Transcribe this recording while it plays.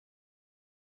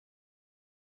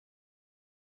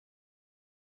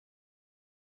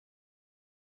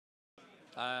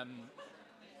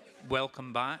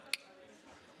Welcome back.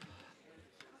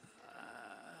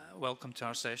 Welcome to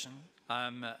our session.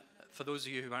 For those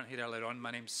of you who weren't here earlier on, my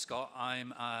name's Scott.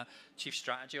 I'm a Chief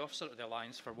Strategy Officer at the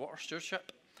Alliance for Water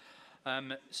Stewardship.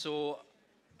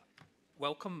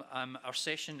 Welcome. Our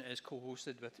session is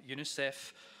co-hosted with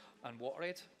UNICEF and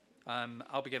WaterAid.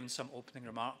 I'll be giving some opening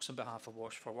remarks on behalf of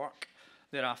Wash for Work.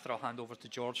 Thereafter, I'll hand over to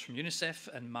George from UNICEF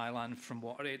and Mylan from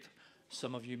WaterAid.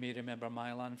 Some of you may remember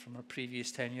Mylan from her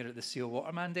previous tenure at the Seal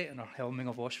Water Mandate and her helming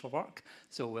of Wash for Work.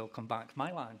 So welcome back,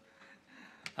 Mylan.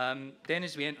 Then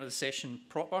as we enter the session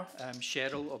proper,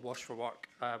 Cheryl of Wash for Work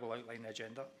will outline the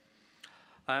agenda.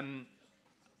 I'm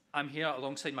here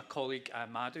alongside my colleague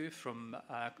Madhu from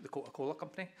the Coca-Cola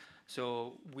company.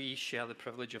 So we share the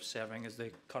privilege of serving as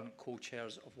the current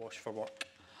co-chairs of Wash for Work.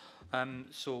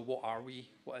 So what are we?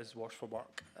 What is Wash for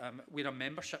Work? We're a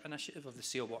membership initiative of the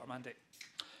Seal Water Mandate.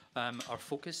 Our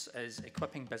focus is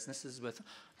equipping businesses with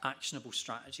actionable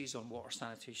strategies on water,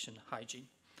 sanitation, hygiene.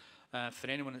 For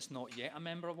anyone that's not yet a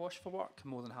member of Wash for Work,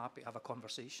 I'm more than happy to have a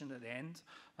conversation at the end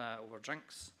over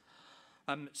drinks.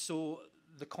 So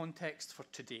the context for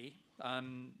today,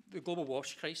 the global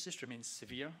wash crisis remains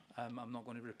severe. I'm not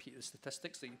going to repeat the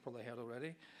statistics that you've probably heard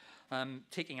already.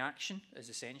 Taking action is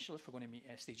essential if we're going to meet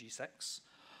SDG 6.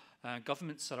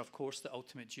 Governments are, of course, the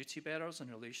ultimate duty bearers in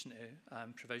relation to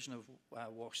provision of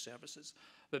wash services,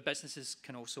 but businesses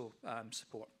can also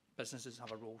support. Businesses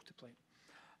have a role to play.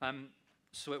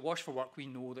 So at Wash for Work, we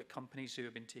know that companies who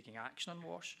have been taking action on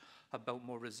wash have built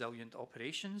more resilient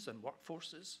operations and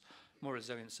workforces, more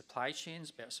resilient supply chains,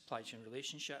 better supply chain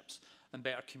relationships, and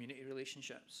better community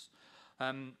relationships.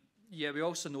 We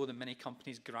also know that many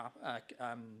companies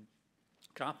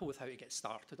grapple with how to get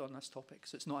started on this topic.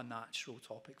 So it's not a natural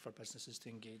topic for businesses to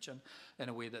engage in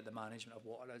a way that the management of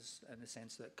water is, in the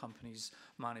sense that companies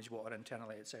manage water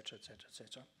internally, etc., etc.,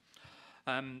 etc.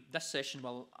 This session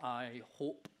will, I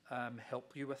hope,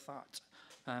 help you with that.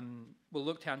 We'll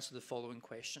look to answer the following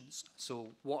questions.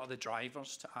 So what are the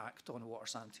drivers to act on water,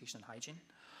 sanitation and hygiene?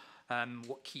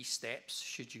 What key steps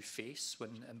should you face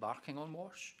when embarking on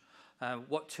WASH?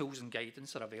 What tools and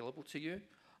guidance are available to you?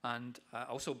 And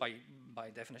also, by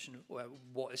definition,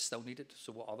 what is still needed?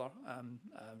 So what other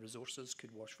resources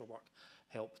could Wash for Work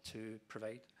help to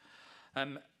provide?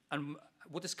 And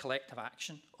what does collective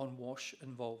action on WASH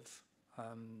involve?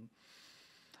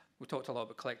 We talked a lot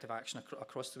about collective action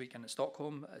across the weekend at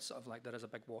Stockholm. It's sort of like there is a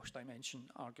big WASH dimension,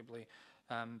 arguably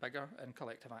bigger in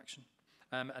collective action.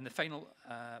 And the final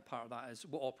part of that is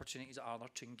what opportunities are there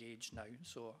to engage now?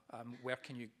 So where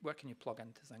can you plug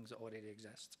into things that already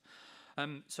exist?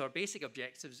 So our basic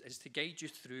objectives is to guide you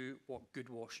through what good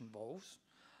WASH involves,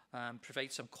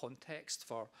 provide some context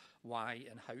for why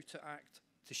and how to act,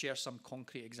 to share some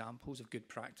concrete examples of good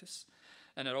practice,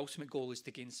 and our ultimate goal is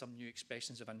to gain some new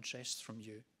expressions of interest from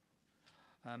you.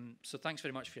 So thanks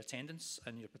very much for your attendance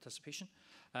and your participation.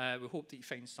 We hope that you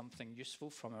find something useful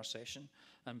from our session,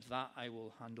 and with that I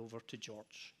will hand over to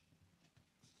George.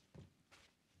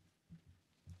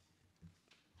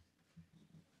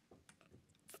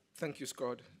 Thank you,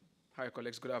 Scott. Hi,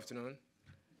 colleagues. Good afternoon.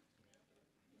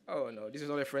 Oh, no, this is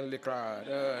not a friendly crowd.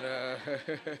 Oh, no.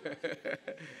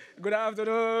 Good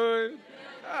afternoon.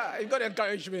 You've got to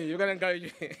encourage me. You've got to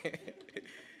encourage me.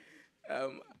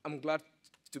 I'm glad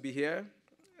to be here.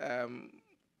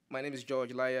 My name is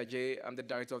George Laya J. I'm the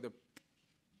director of the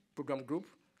program group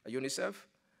at UNICEF.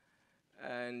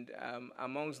 And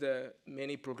amongst the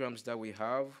many programs that we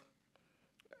have,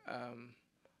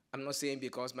 I'm not saying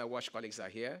because my WASH colleagues are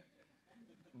here,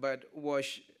 but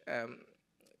WASH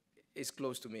is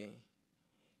close to me.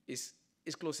 It's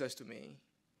closest to me.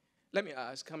 Let me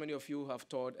ask, how many of you have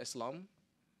toured a slum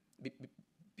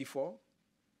before?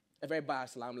 A very bad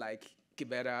slum like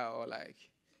Kibera or like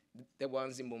the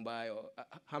ones in Mumbai? Or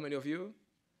how many of you?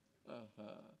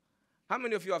 How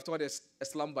many of you have toured a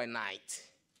slum by night?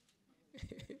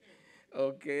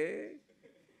 Okay.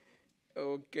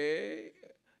 Okay.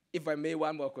 If I may,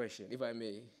 one more question, if I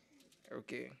may.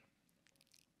 Okay.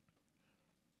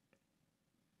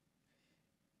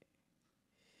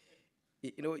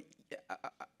 You know,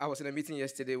 I was in a meeting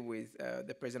yesterday with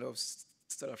the president of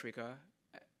South Africa,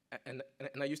 and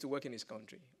I used to work in his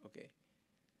country, okay?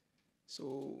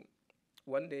 So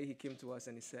one day he came to us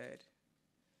and he said,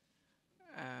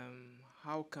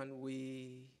 how can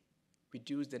we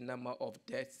reduce the number of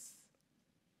deaths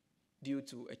due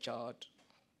to a child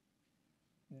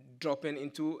dropping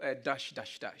into a dash,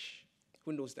 dash, dash?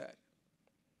 Who knows that?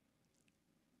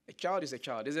 A child is a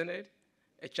child, isn't it?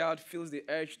 A child feels the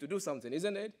urge to do something,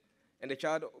 isn't it? And the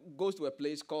child goes to a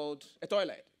place called a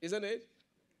toilet, isn't it?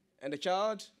 And the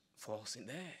child falls in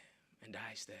there and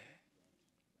dies there.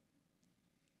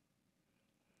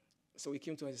 So he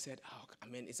came to us and said, oh, I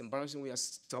mean, it's embarrassing. We are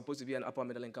supposed to be an upper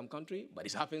middle income country, but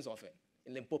it happens often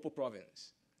in Limpopo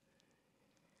province.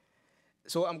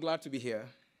 So I'm glad to be here,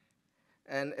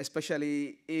 and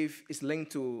especially if it's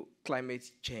linked to climate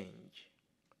change.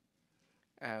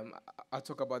 I'll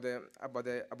talk about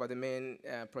the main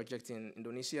project in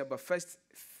Indonesia, but first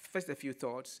a few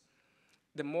thoughts.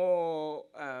 The more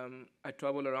I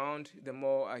travel around, the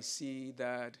more I see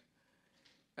that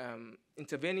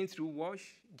intervening through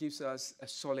WASH gives us a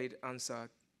solid answer.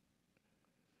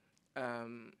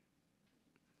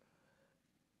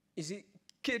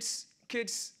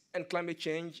 Kids and climate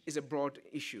change is a broad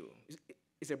issue.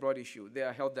 It's a broad issue. There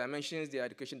are health dimensions, there are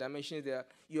education dimensions,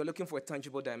 you're looking for a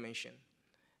tangible dimension,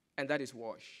 and that is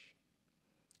WASH.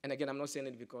 And again, I'm not saying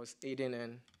it because Aiden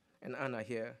and Anna are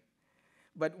here,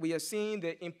 but we are seeing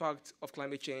the impact of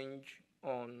climate change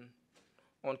on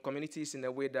communities in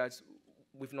a way that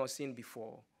we've not seen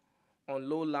before, on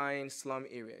low-lying slum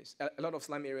areas. A lot of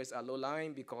slum areas are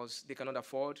low-lying because they cannot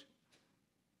afford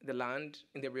the land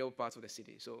in the real parts of the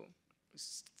city, so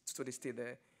they stay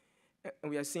there.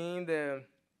 And we are seeing the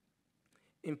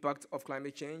impact of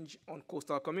climate change on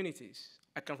coastal communities.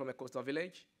 I come from a coastal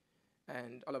village,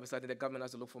 and all of a sudden the government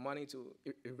has to look for money to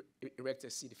erect a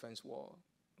sea defense wall.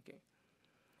 Okay.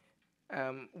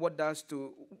 What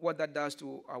that does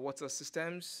to our water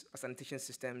systems, our sanitation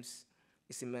systems,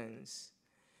 is immense.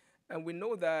 And we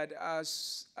know that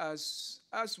as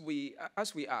we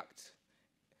act,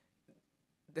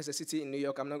 there's a city in New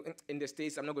York, in the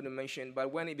States, I'm not going to mention,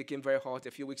 but when it became very hot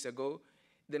a few weeks ago,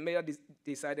 the mayor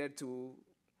decided to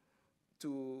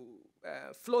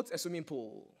float a swimming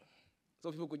pool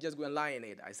so people could just go and lie in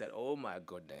it. I said, oh my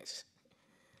goodness.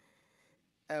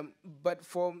 But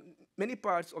for many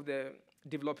parts of the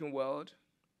developing world,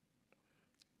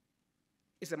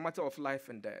 it's a matter of life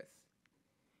and death.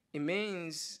 It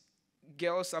means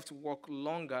girls have to walk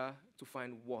longer to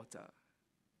find water.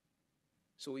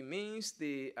 So it means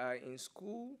they are in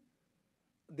school,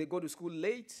 they go to school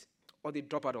late, or they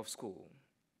drop out of school.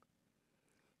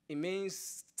 It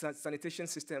means sanitation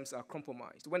systems are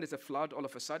compromised. When there's a flood all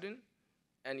of a sudden,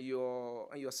 and your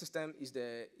system is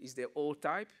the old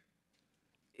type,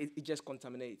 it just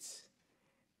contaminates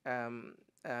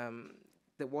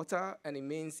the water, and it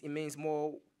means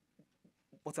more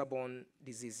waterborne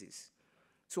diseases.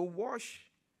 So WASH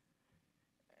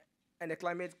and the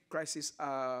climate crisis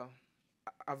are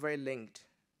very linked.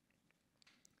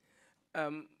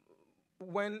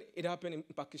 When it happened in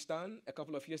Pakistan a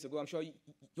couple of years ago, I'm sure you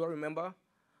all remember,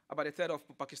 about a third of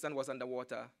Pakistan was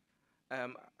underwater.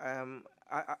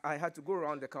 I had to go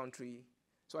around the country.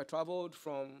 So I traveled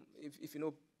from, if you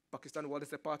know Pakistan, well,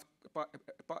 there's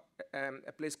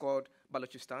a place called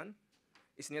Balochistan.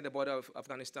 It's near the border of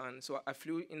Afghanistan. So I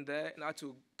flew in there and I had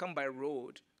to come by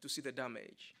road to see the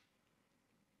damage.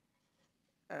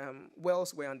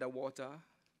 Wells were underwater,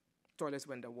 toilets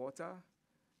were underwater,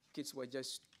 kids were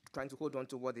just trying to hold on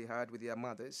to what they had with their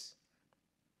mothers.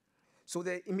 So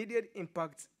the immediate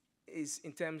impact is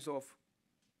in terms of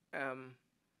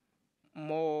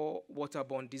more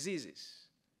waterborne diseases.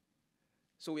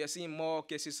 So we are seeing more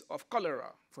cases of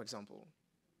cholera, for example.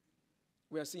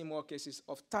 We are seeing more cases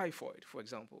of typhoid, for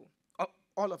example.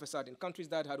 All of a sudden, countries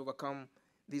that had overcome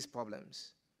these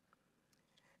problems.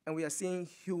 And we are seeing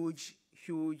huge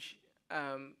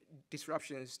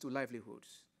disruptions to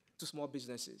livelihoods, to small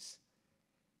businesses.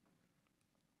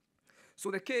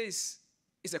 So the case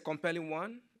is a compelling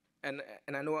one, and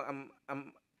I know I'm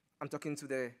talking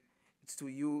to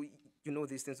you. You know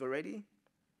these things already,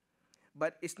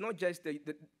 but it's not just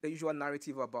the usual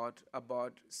narrative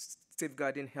about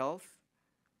safeguarding health.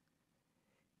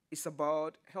 It's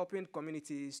about helping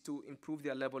communities to improve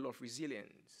their level of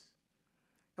resilience,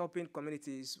 helping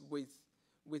communities with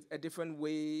a different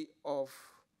way of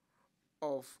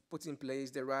putting in place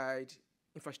the right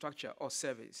infrastructure or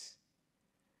service,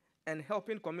 and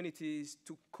helping communities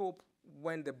to cope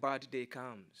when the bad day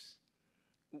comes.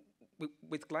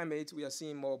 With climate, we are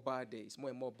seeing more bad days, more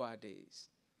and more bad days.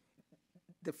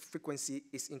 The frequency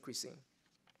is increasing.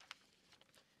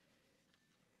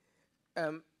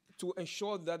 To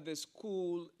ensure that the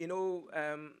school,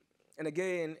 and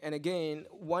again,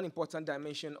 one important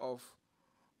dimension of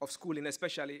schooling,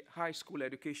 especially high school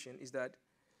education, is that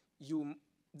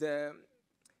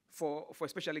for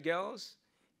especially girls,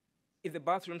 if the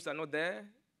bathrooms are not there,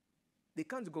 they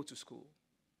can't go to school.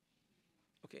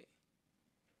 Okay.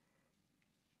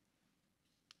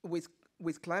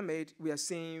 With climate, we are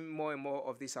seeing more and more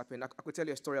of this happen. I could tell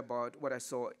you a story about what I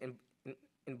saw in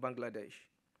Bangladesh.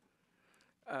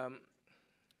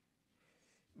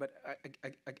 But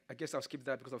I guess I'll skip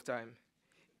that because of time.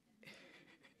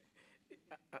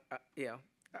 Yeah,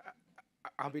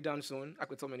 I'll be done soon. I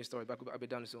could tell many stories, but I'll be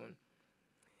done soon.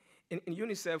 In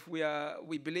UNICEF,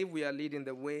 we believe we are leading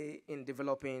the way in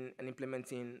developing and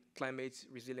implementing climate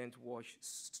resilient wash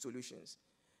solutions.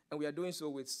 And we are doing so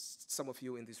with some of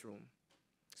you in this room.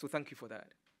 So thank you for that.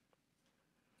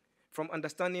 From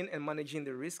understanding and managing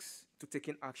the risks to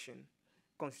taking action,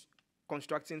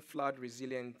 constructing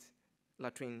flood-resilient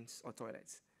latrines or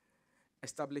toilets,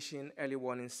 establishing early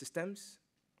warning systems,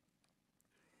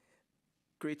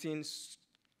 creating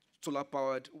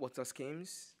solar-powered water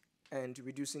schemes, and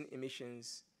reducing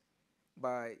emissions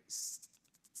by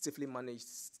safely managed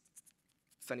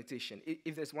sanitation.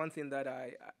 If there's one thing that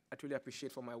I truly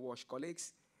appreciate from my WASH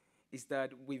colleagues, is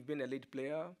that we've been a lead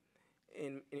player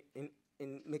in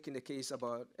making the case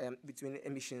about between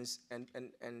emissions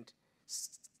and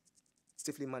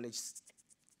safely managed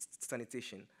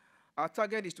sanitation. Our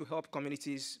target is to help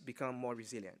communities become more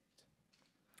resilient.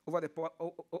 Over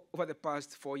the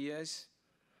past 4 years,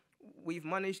 we've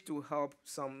managed to help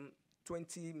some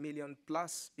 20 million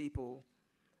plus people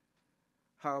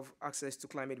have access to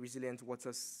climate resilient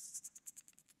water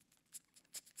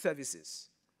services.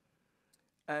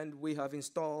 And we have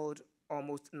installed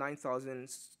almost 9,000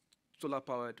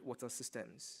 solar-powered water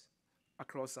systems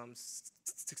across some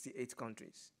 68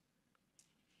 countries.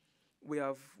 We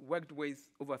have worked with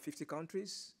over 50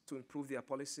 countries to improve their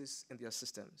policies and their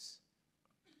systems.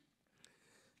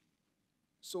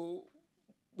 So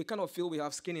we kind of feel we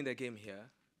have skin in the game here.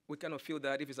 We kind of feel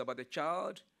that if it's about the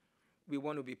child, we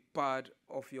want to be part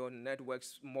of your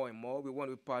networks more and more. We want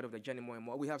to be part of the journey more and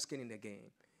more. We have skin in the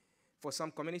game. For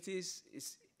some communities,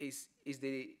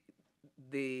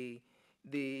 they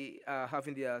are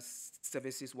having their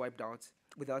services wiped out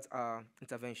without our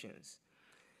interventions.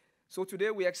 So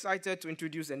today we're excited to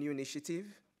introduce a new initiative.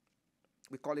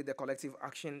 We call it the Collective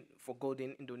Action for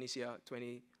Golden Indonesia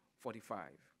 2045.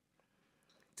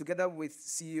 Together with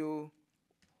CEO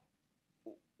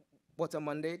Water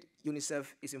Mandate,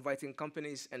 UNICEF is inviting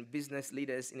companies and business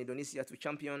leaders in Indonesia to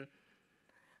champion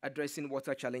addressing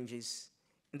water challenges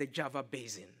in the Java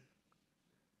Basin.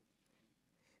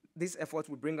 This effort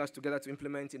will bring us together to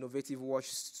implement innovative wash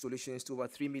solutions to over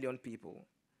 3 million people,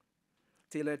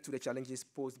 tailored to the challenges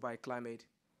posed by climate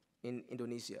in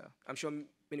Indonesia. I'm sure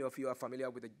many of you are familiar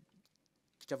with the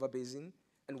Java Basin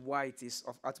and why it is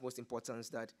of utmost importance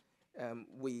that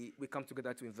we come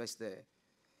together to invest there.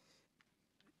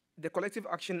 The collective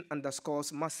action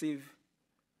underscores massive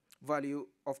value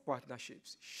of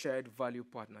partnerships, shared value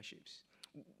partnerships.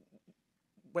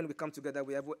 When we come together,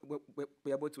 we're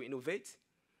able to innovate,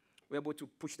 we're able to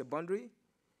push the boundary,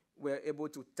 we're able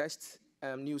to test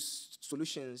new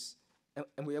solutions,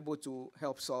 and we're able to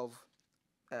help solve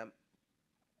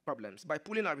problems. By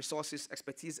pooling our resources,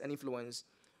 expertise, and influence,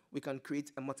 we can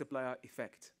create a multiplier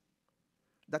effect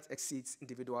that exceeds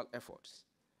individual efforts.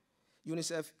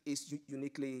 UNICEF is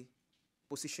uniquely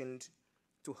positioned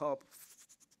to help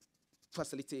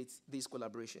facilitate these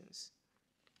collaborations.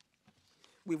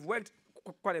 We've worked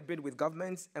quite a bit with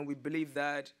governments, and we believe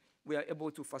that we are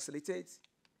able to facilitate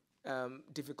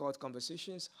difficult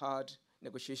conversations, hard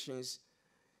negotiations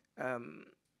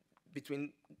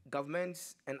between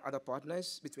governments and other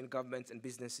partners, between governments and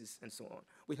businesses, and so on.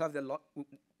 We have the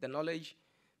knowledge,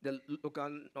 the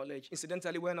local knowledge.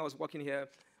 Incidentally, when I was working here,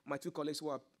 my two colleagues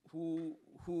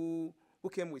who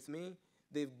came with me,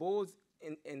 they've both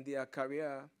in their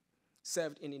career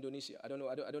served in Indonesia. I don't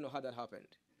know how that happened.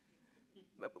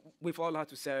 But we've all had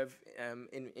to serve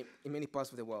in many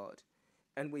parts of the world.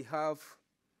 And we have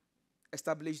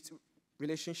established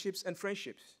relationships and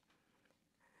friendships.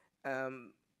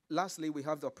 Lastly, we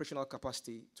have the operational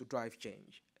capacity to drive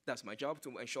change. That's my job,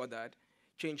 to ensure that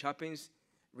change happens,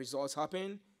 results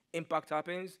happen, impact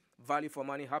happens, value for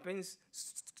money happens,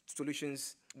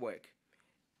 solutions work.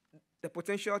 The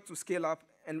potential to scale up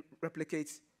and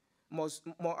replicate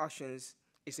more actions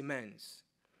is immense.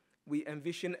 We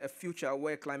envision a future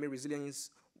where climate resilience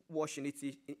wash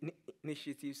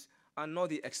initiatives are not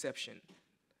the exception.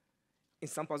 In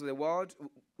some parts of the world,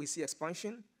 we see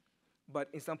expansion, but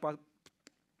in some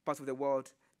parts of the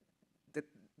world,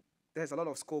 there's a lot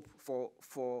of scope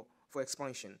for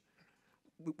expansion.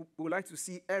 We would like to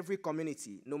see every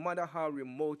community, no matter how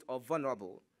remote or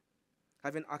vulnerable,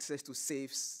 having access to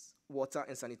safe water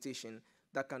and sanitation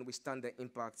that can withstand the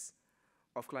impacts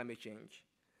of climate change.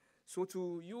 So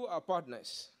to you, our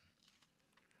partners,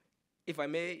 if I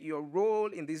may, your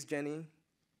role in this journey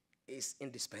is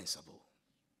indispensable.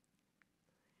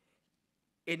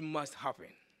 It must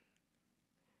happen.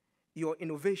 Your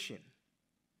innovation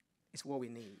is what we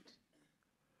need.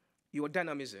 Your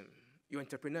dynamism, your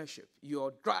entrepreneurship,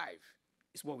 your drive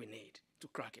is what we need to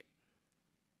crack it.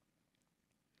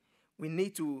 we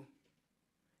need to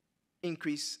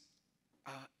increase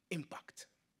our impact.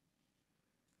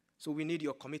 So we need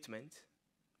your commitment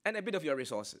and a bit of your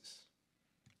resources.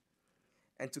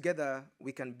 And together,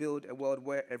 we can build a world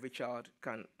where every child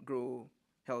can grow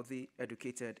healthy,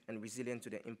 educated, and resilient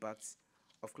to the impacts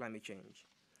of climate change.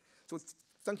 So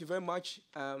thank you very much.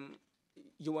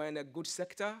 You are in a good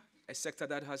sector, a sector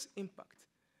that has impact,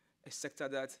 a sector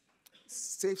that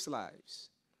saves lives,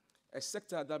 a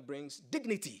sector that brings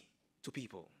dignity to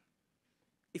people.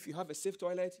 If you have a safe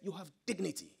toilet, you have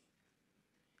dignity.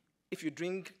 If you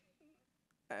drink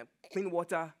clean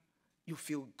water, you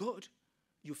feel good,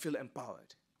 you feel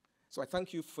empowered. So I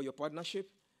thank you for your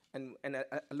partnership, and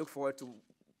I look forward to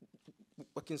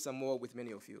working some more with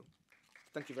many of you.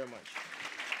 Thank you very much.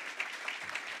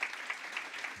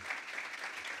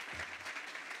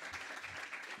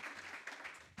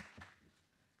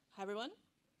 Hi, everyone.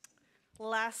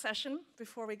 Last session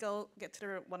before we get to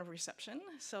the one of reception.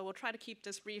 So we'll try to keep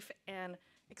this brief and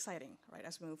exciting, right,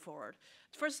 as we move forward.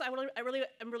 First, I'm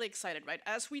really excited, right,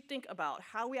 as we think about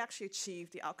how we actually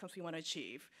achieve the outcomes we want to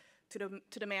achieve,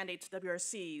 to the mandates,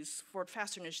 WRCs, for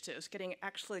faster initiatives, getting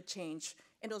actually change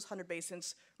in those 100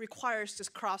 basins requires this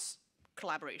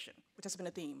cross-collaboration, which has been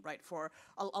a theme, right, for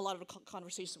a lot of the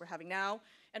conversations we're having now,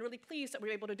 and really pleased that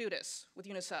we're able to do this with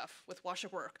UNICEF, with WASH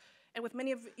at Work, and with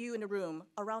many of you in the room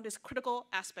around this critical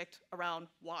aspect around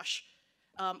WASH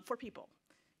for people.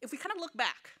 If we kind of look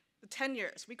back, the 10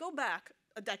 years, we go back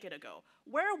a decade ago,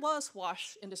 where was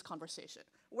WASH in this conversation?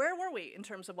 Where were we in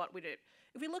terms of what we did?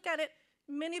 If we look at it,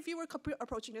 many of you were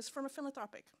approaching this from a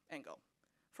philanthropic angle,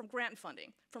 from grant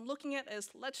funding, from looking at it as,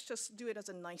 let's just do it as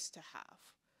a nice to have.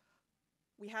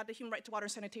 We had the human right to water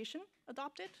and sanitation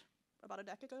adopted about a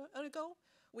decade ago.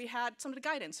 We had some of the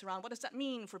guidance around what does that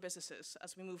mean for businesses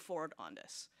as we move forward on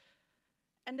this.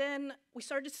 And then we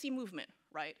started to see movement,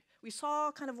 right? We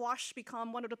saw kind of WASH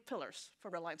become one of the pillars for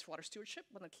Alliance for Water Stewardship,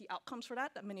 one of the key outcomes for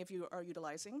that many of you are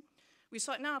utilizing. We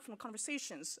saw it now from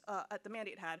conversations at the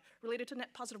mandate had related to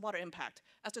net positive water impact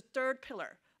as a third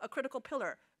pillar, a critical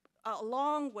pillar,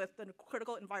 along with the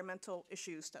critical environmental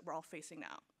issues that we're all facing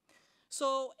now.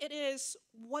 So it is,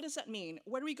 what does that mean?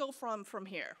 Where do we go from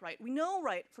here, right? We know,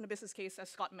 right, from the business case, as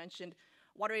Scott mentioned,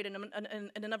 WaterAid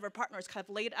and a number of partners have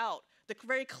laid out the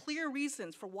very clear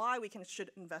reasons for why we should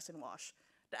invest in WASH.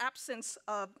 The absence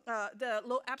of, the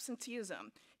low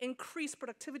absenteeism, increased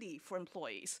productivity for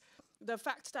employees, the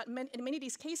fact that in many of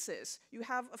these cases, you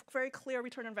have a very clear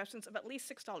return on investments of at least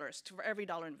 $6 for every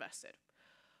dollar invested.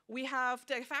 We have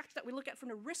the fact that we look at from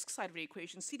the risk side of the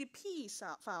equation. CDP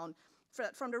found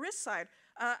from the risk side,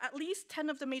 at least 10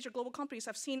 of the major global companies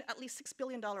have seen at least $6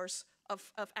 billion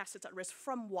of assets at risk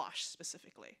from WASH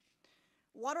specifically.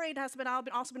 WaterAid has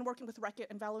also been working with Reckitt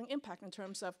and valuing impact in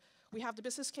terms of, we have the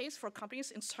business case for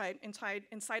companies inside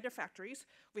their factories.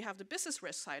 We have the business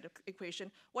risk side of the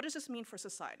equation. What does this mean for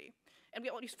society? And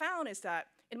what we found is that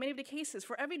in many of the cases,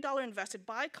 for every dollar invested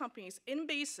by companies in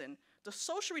basin, the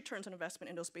social returns on investment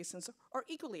in those basins are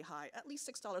equally high, at least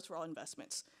 $6 for all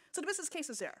investments. So the business case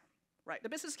is there, right? The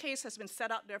business case has been set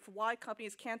out there for why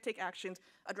companies can take actions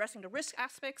addressing the risk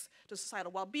aspects, the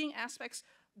societal well-being aspects,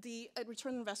 the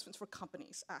return on investments for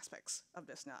companies aspects of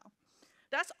this now.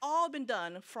 That's all been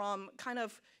done from kind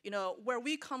of, where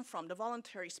we come from, the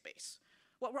voluntary space.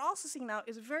 What we're also seeing now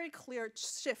is a very clear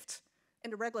shift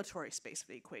in the regulatory space of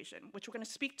the equation, which we're going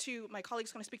to speak to, my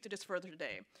colleague's going to speak to this further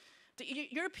today. The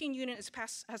European Union has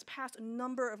passed a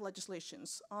number of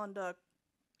legislations on the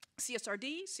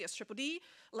CSRD, CSDDD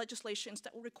legislations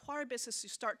that will require businesses to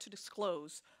start to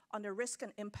disclose on their risk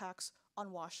and impacts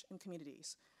on WASH in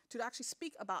communities, to actually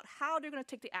speak about how they're going to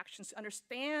take the actions to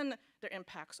understand their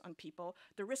impacts on people,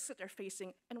 the risks that they're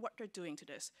facing, and what they're doing to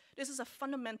this. This is a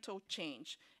fundamental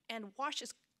change, and WASH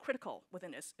is critical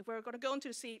within this. If we're going to go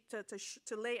into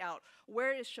to lay out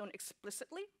where it is shown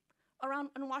explicitly around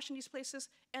and WASH in these places,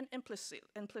 and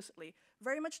implicitly,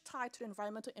 very much tied to the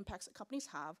environmental impacts that companies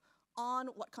have on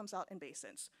what comes out in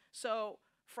basins. So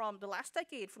from the last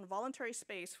decade, from the voluntary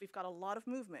space, we've got a lot of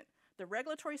movement. The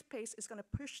regulatory space is going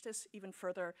to push this even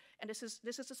further, and this is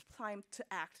its time to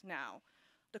act now.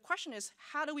 The question is,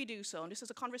 how do we do so? And this is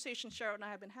a conversation Cheryl and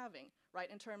I have been having, right,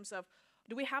 in terms of,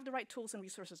 do we have the right tools and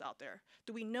resources out there?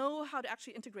 Do we know how to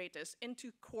actually integrate this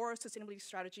into core sustainability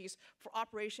strategies for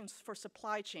operations, for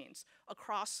supply chains,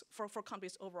 across, for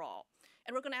companies overall?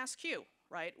 And we're going to ask you,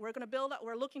 right? We're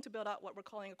looking to build out what we're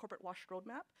calling a corporate WASH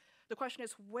roadmap. The question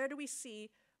is, where do we see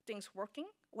things working?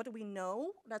 What do we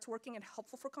know that's working and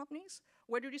helpful for companies?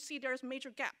 Where do we see there's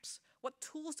major gaps? What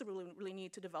tools do we really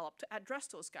need to develop to address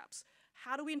those gaps?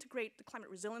 How do we integrate the climate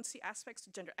resiliency aspects,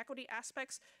 the gender equity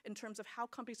aspects, in terms of how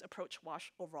companies approach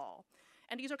WASH overall?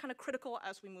 And these are kind of critical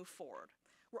as we move forward.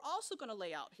 We're also going to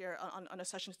lay out here on a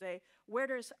session today where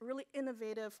there's really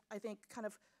innovative, I think, kind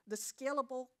of the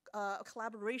scalable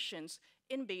collaborations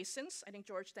in basins. I think,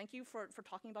 George, thank you for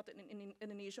talking about the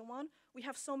Indonesia one. We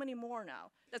have so many more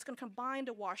now that's going to combine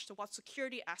the wash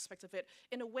security aspect of it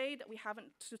in a way that we haven't,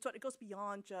 so it goes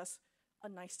beyond just a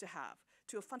nice to have,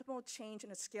 to a fundamental change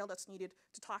in a scale that's needed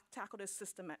to tackle this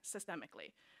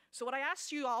systemically. So what I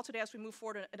ask you all today as we move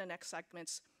forward in the next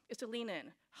segments is to lean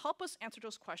in, help us answer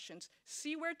those questions,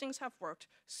 see where things have worked,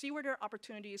 see where there are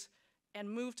opportunities, and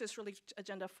move this really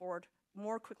agenda forward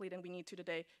more quickly than we need to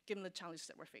today, given the challenges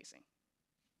that we're facing.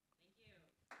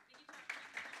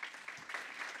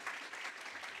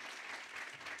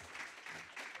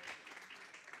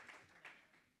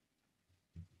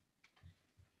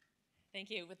 Thank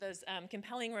you. With those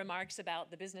compelling remarks about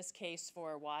the business case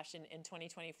for WASH in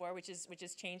 2024, which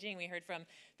is changing. We heard from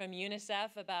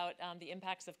UNICEF about the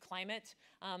impacts of climate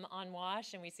on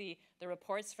WASH, and we see the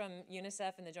reports from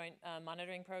UNICEF and the Joint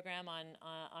Monitoring Program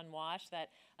on WASH that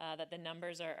the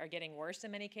numbers are getting worse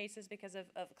in many cases because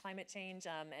of climate change,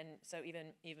 and so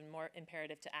even more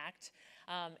imperative to act.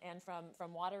 And from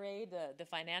WaterAid, the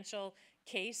financial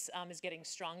case is getting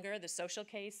stronger, the social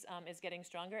case is getting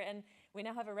stronger, and we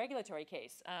now have a regulatory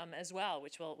case as well,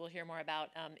 which we'll hear more about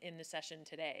in the session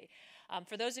today.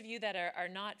 For those of you that are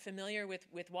not familiar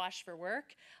with WASH for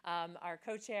Work, our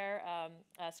co-chair,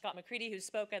 Scott McCready, who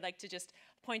spoke, I'd like to just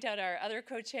point out our other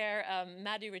co-chair,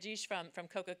 Madhu Rajesh from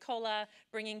Coca-Cola,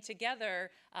 bringing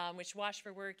together, which WASH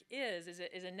for Work is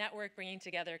a network bringing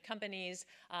together companies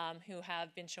who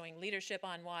have been showing leadership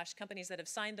on WASH, companies that have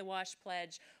signed the WASH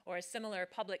Pledge or a similar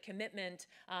public commitment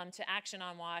to action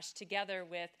on WASH, together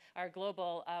with our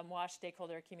global WASH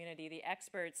stakeholder community, the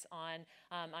experts on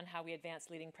how we advance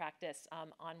leading practice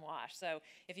on WASH. So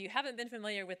if you haven't been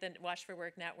familiar with the WASH for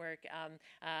Work network,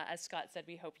 as Scott said,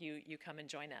 we hope you come and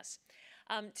join us.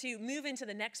 To move into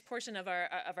the next portion of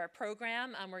our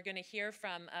program, we're going to hear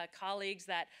from colleagues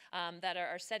that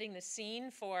are setting the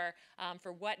scene for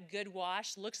what good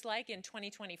WASH looks like in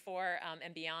 2024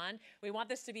 and beyond. We want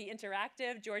this to be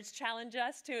interactive. George challenged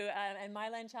us and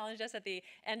Mylan challenged us at the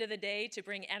end of the day to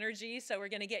bring energy, so we're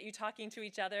going to get you talking to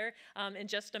each other in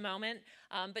just a moment.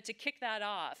 But to kick that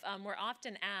off, we're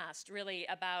often asked really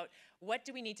about what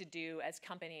do we need to do as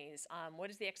companies?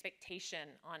 What is the expectation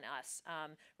on us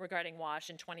regarding WASH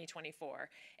in 2024?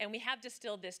 And we have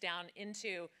distilled this down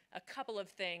into a couple of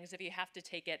things if you have to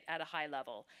take it at a high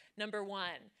level. Number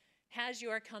one, has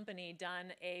your company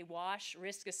done a WASH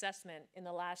risk assessment in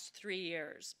the last 3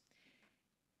 years?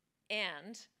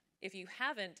 And if you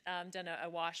haven't done a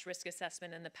WASH risk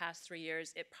assessment in the past 3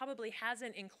 years, it probably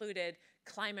hasn't included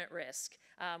climate risk,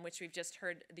 which we've just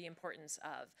heard the importance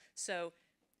of. So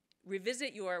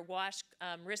revisit your WASH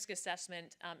risk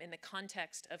assessment in the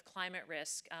context of climate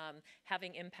risk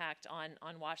having impact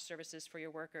on WASH services for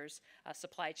your workers,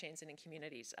 supply chains, and in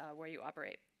communities where you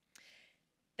operate.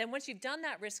 Then once you've done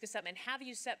that risk assessment, have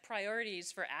you set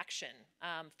priorities for action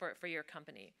for your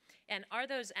company? And are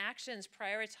those actions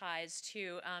prioritized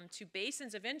to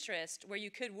basins of interest where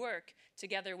you could work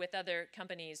together with other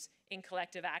companies in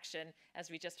collective action,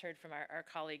 as we just heard from our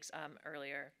colleagues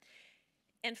earlier?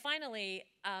 And finally,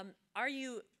 are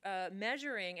you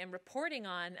measuring and reporting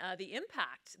on the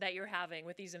impact that you're having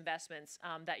with these investments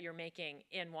that you're making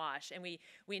in WASH? And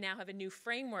we now have a new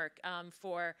framework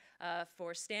for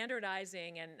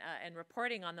standardizing and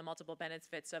reporting on the multiple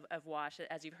benefits of WASH,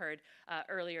 as you've heard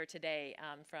earlier today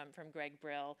from Greg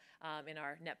Brill in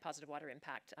our net positive water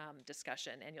impact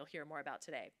discussion, and you'll hear more about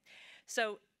today.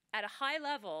 So at a high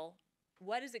level,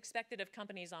 what is expected of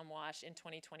companies on WASH in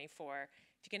 2024?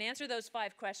 If you can answer those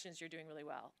 5 questions, you're doing really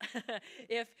well.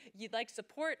 If you'd like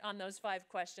support on those 5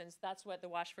 questions, that's what the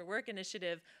WASH for Work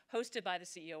initiative, hosted by the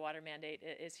CEO Water Mandate,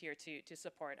 is here to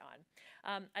support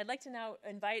on. I'd like to now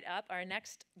invite up our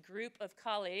next group of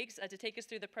colleagues to take us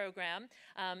through the program.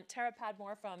 Tara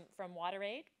Padmore from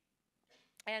WaterAid,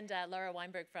 and Laura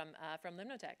Weinberg from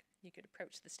Limnotech. You could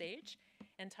approach the stage.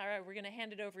 And Tara, we're going to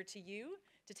hand it over to you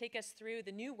to take us through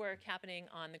the new work happening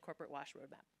on the corporate WASH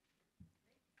roadmap.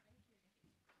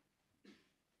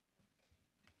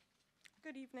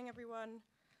 Good evening, everyone.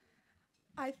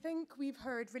 I think we've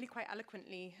heard really quite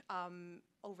eloquently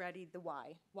already the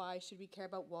why. Why should we care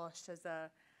about WASH as an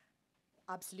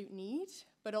absolute need,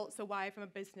 but also why from a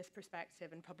business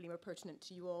perspective, and probably more pertinent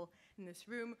to you all in this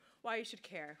room, why you should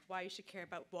care. Why you should care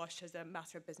about WASH as a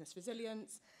matter of business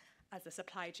resilience, as a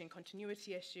supply chain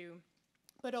continuity issue,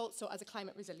 but also as a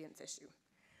climate resilience issue.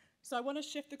 So I want to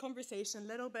shift the conversation a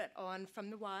little bit on from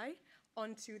the why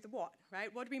onto the what,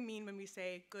 right? What do we mean when we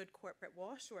say good corporate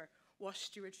WASH, or WASH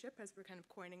stewardship, as we're kind of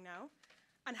coining now?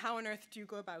 and how on earth do you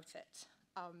go about it?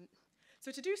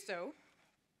 So to do so,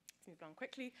 let's move on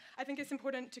quickly, I think it's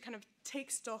important to kind of take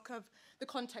stock of the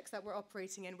context that we're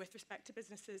operating in with respect to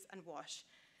businesses and WASH.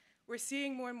 We're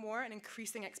seeing more and more an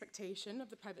increasing expectation of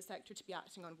the private sector to be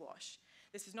acting on WASH.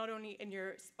 This is not only in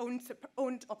your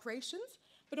own operations,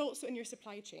 but also in your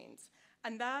supply chains.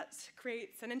 And that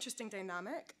creates an interesting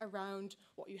dynamic around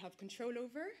what you have control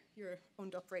over, your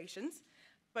owned operations,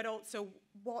 but also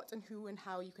what and who and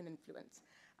how you can influence.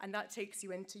 And that takes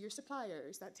you into your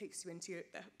suppliers, that takes you into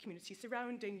the community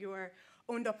surrounding your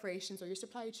owned operations or your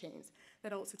supply chains.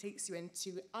 That also takes you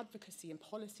into advocacy and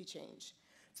policy change.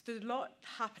 So there's a lot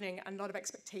happening and a lot of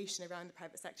expectation around the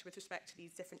private sector with respect to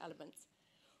these different elements.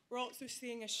 We're also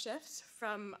seeing a shift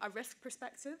from a risk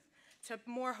perspective to a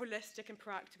more holistic and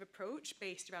proactive approach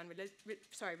based around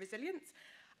resilience,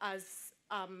 as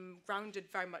grounded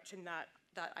very much in that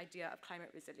idea of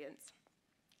climate resilience.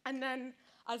 And then,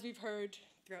 as we've heard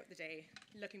throughout the day,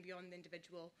 looking beyond the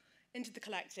individual into the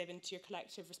collective, into your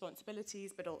collective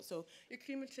responsibilities, but also your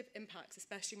cumulative impacts,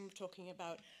 especially when we're talking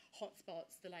about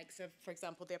hotspots, the likes of, for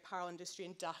example, the apparel industry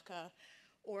in Dhaka,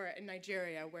 or in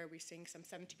Nigeria, where we're seeing some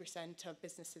 70% of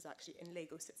businesses actually in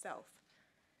Lagos itself.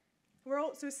 We're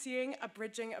also seeing a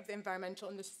bridging of the environmental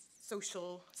and the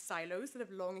social silos that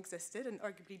have long existed and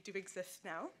arguably do exist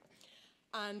now.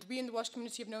 And we in the WASH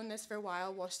community have known this for a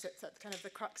while. WASH sits at kind of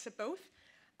the crux of both.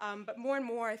 But more and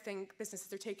more, I think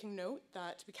businesses are taking note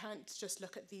that we can't just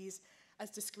look at these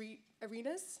as discrete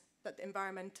arenas, that the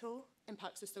environmental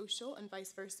impacts the social and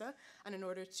vice versa. And in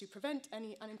order to prevent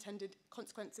any unintended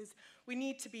consequences, we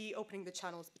need to be opening the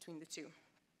channels between the two.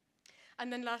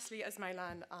 And then lastly, as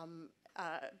Mylan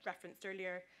referenced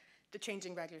earlier, the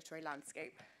changing regulatory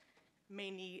landscape,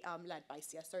 mainly led by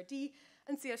CSRD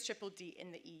and CSDDD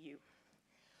in the EU.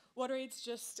 WaterAid's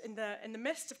just in the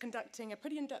midst of conducting a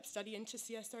pretty in-depth study into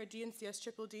CSRD and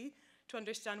CSDDD to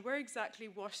understand where exactly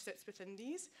WASH sits within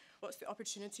these, what's the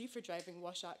opportunity for driving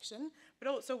WASH action, but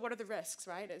also what are the risks,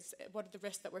 right? What are the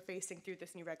risks that we're facing through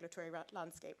this new regulatory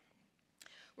landscape?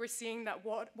 We're seeing that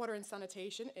water and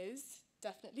sanitation is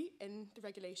definitely in the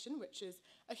regulation, which is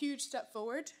a huge step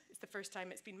forward. It's the first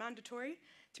time it's been mandatory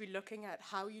to be looking at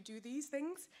how you do these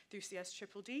things through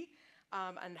CSDDD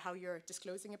and how you're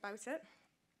disclosing about it.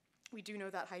 We do know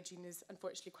that hygiene is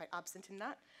unfortunately quite absent in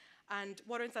that. And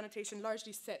water and sanitation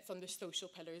largely sits on the social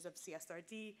pillars of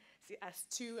CSRD,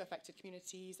 S2, affected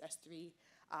communities, S3,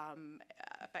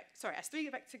 S3,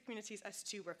 affected communities,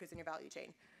 S2, workers in your value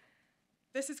chain.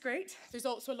 This is great. There's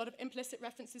also a lot of implicit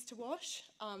references to WASH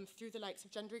through the likes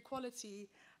of gender equality,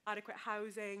 adequate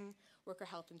housing, worker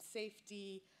health and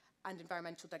safety, and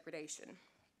environmental degradation.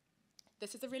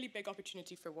 This is a really big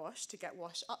opportunity for WASH to get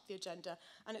WASH up the agenda,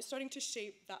 and it's starting to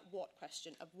shape that what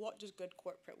question of what does good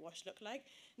corporate WASH look like.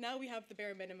 Now we have the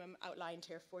bare minimum outlined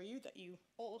here for you that you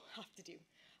all have to do.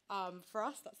 For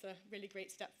us, that's a really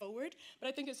great step forward, but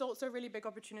I think it's also a really big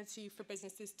opportunity for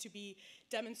businesses to be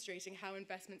demonstrating how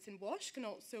investments in WASH can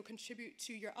also contribute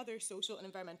to your other social and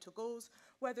environmental goals,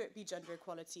 whether it be gender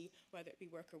equality, whether it be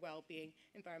worker well-being,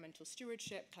 environmental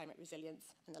stewardship, climate resilience,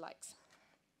 and the likes.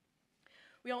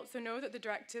 We also know that the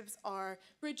directives are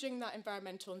bridging that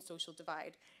environmental and social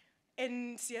divide.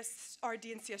 In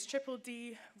CSRD and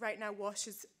CSDDD, right now WASH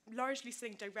is largely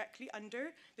sitting directly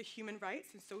under the human rights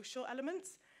and social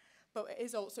elements, but it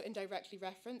is also indirectly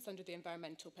referenced under the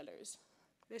environmental pillars.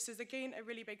 This is, again, a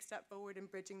really big step forward in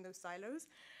bridging those silos.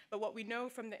 But what we know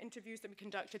from the interviews that we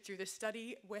conducted through this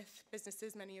study with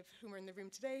businesses, many of whom are in the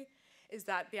room today, is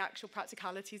that the actual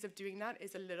practicalities of doing that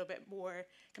is a little bit more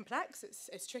complex,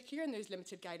 it's trickier, and there's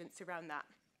limited guidance around that.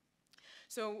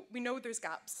 So we know there's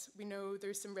gaps. We know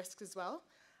there's some risks as well.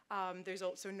 There's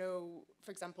also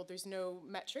for example, there's no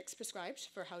metrics prescribed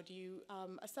for how do you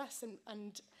assess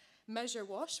and measure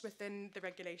WASH within the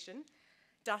regulation.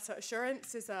 Data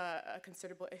assurance is a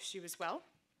considerable issue as well.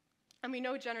 And we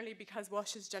know generally, because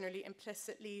WASH is generally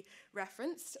implicitly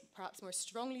referenced, perhaps more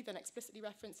strongly than explicitly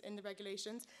referenced in the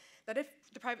regulations, that if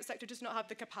the private sector does not have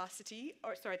the capacity,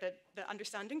 or sorry, the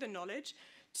understanding, the knowledge,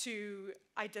 to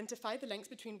identify the links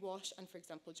between WASH and, for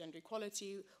example, gender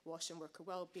equality, WASH and worker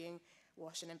well-being,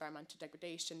 WASH and environmental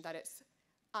degradation, that it's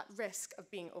at risk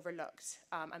of being overlooked,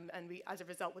 and we, as a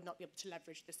result, would not be able to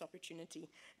leverage this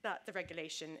opportunity that the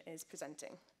regulation is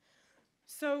presenting.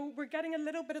 So we're getting a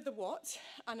little bit of the what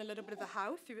and a little bit of the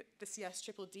how through the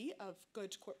CSDDD of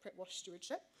good corporate WASH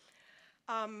stewardship.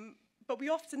 But we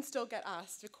often still get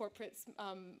asked, the corporates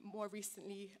more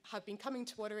recently have been coming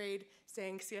to WaterAid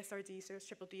saying CSRD,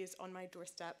 CSDDD is on my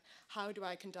doorstep. How do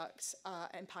I conduct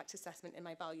impact assessment in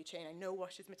my value chain? I know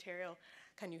WASH is material.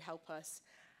 Can you help us?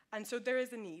 And so there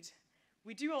is a need.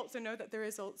 We do also know that there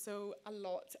is also a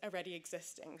lot already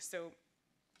existing. So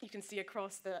you can see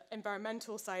across the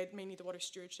environmental side, mainly the water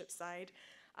stewardship side,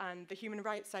 and the human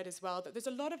rights side as well, that there's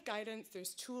a lot of guidance,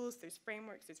 there's tools, there's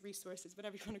frameworks, there's resources,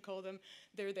 whatever you want to call them,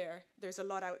 they're there. There's a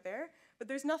lot out there, but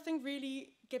there's nothing really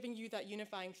giving you that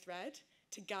unifying thread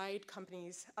to guide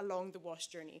companies along the WASH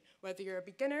journey, whether you're a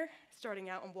beginner starting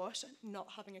out on WASH, not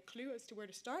having a clue as to where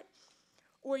to start,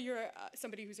 or you're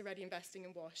somebody who's already investing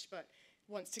in WASH, but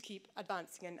wants to keep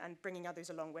advancing and bringing others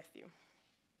along with you.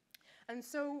 And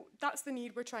so that's the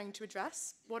need we're trying to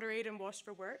address. WaterAid and WASH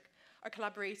for Work are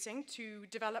collaborating to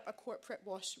develop a corporate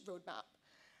WASH roadmap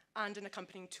and an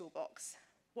accompanying toolbox.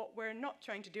 What we're not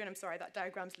trying to do, and I'm sorry, that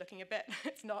diagram's looking a bit,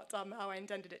 it's not how I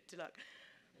intended it to look.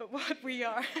 But what we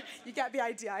are, you get the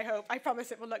idea, I hope. I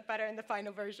promise it will look better in the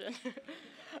final version.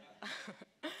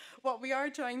 What we are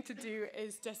trying to do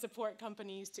is to support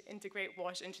companies to integrate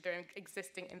WASH into their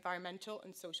existing environmental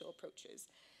and social approaches,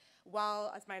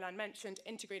 while, as Mylan mentioned,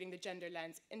 integrating the gender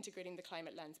lens, integrating the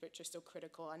climate lens, which are so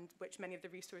critical and which many of the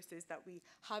resources that we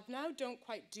have now don't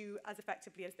quite do as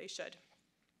effectively as they should.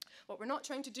 What we're not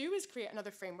trying to do is create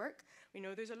another framework. We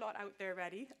know there's a lot out there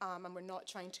already, and we're not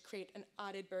trying to create an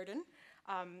added burden.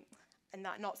 In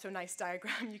that not so nice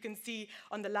diagram, you can see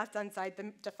on the left-hand side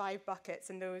the 5 buckets,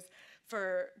 and those,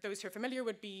 for those who are familiar,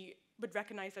 would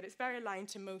recognize that it's very aligned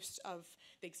to most of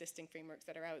the existing frameworks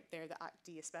that are out there, the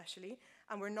ACT-D especially.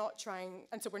 And we're not trying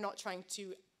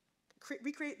to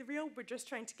recreate the wheel. We're just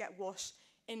trying to get WASH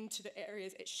into the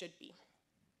areas it should be.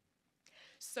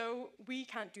 So we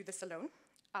can't do this alone.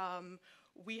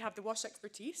 We have the WASH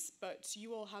expertise, but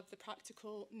you all have the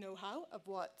practical know-how of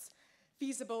what's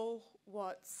feasible,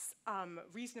 what's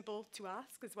reasonable to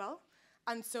ask as well.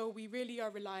 And so we really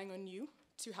are relying on you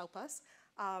to help us.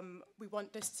 We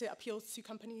want this to appeal to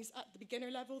companies at the beginner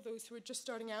level, those who are just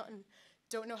starting out and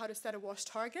don't know how to set a WASH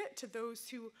target, to those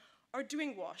who are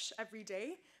doing WASH every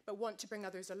day, but want to bring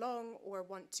others along or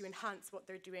want to enhance what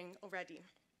they're doing already.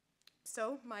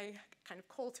 So my kind of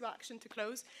call to action to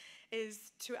close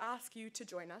is to ask you to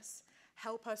join us,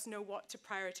 help us know what to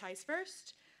prioritize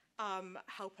first,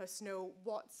 help us know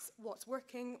what's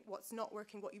working, what's not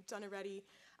working, what you've done already,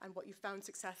 and what you've found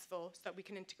successful so that we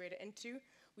can integrate it into.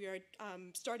 We are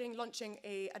launching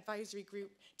an advisory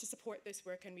group to support this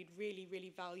work, and we'd really,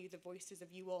 really value the voices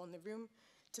of you all in the room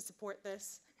to support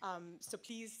this. So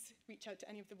please reach out to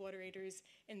any of the WaterAiders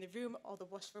in the room, or the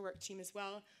WASH for Work team as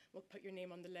well. We'll put your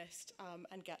name on the list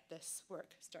and get this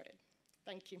work started.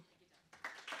 Thank you.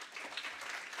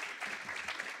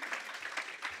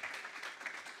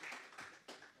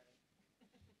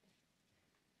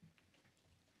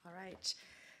 All right.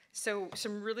 So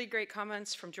some really great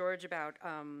comments from George about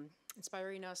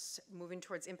inspiring us moving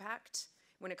towards impact.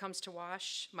 When it comes to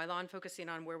WASH, Mylan focusing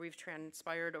on where we've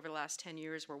transpired over the last 10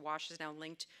 years, where WASH is now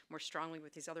linked more strongly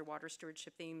with these other water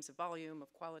stewardship themes of volume,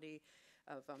 of quality,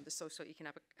 of the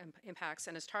socioeconomic impacts.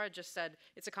 And as Tara just said,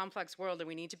 it's a complex world, and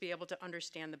we need to be able to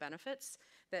understand the benefits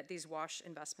that these WASH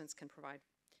investments can provide.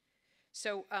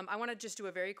 So I want to just do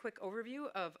a very quick overview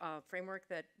of a framework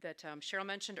that Cheryl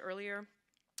mentioned earlier.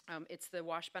 It's the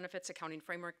WASH Benefits Accounting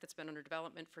Framework that's been under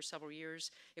development for several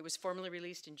years. It was formally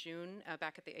released in June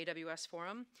back at the AWS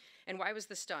Forum. And why was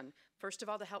this done? First of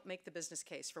all, to help make the business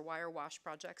case for why are WASH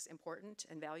projects important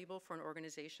and valuable for an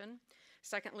organization.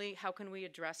 Secondly, how can we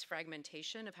address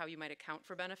fragmentation of how you might account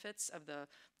for benefits of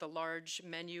the large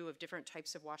menu of different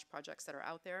types of WASH projects that are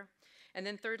out there? And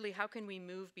then thirdly, how can we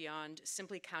move beyond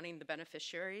simply counting the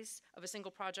beneficiaries of a single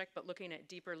project, but looking at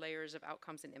deeper layers of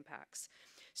outcomes and impacts?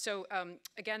 So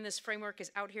again, this framework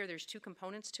is out here. There's 2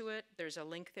 components to it. There's a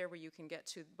link there where you can get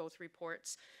to both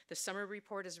reports. The summary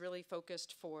report is really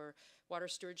focused for water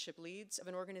stewardship leads of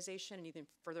an organization and even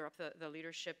further up the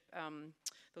leadership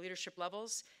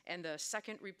levels. And the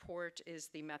second report is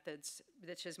the methods,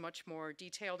 which is much more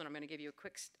detailed, and I'm going to give you a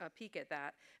quick peek at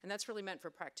that. And that's really meant for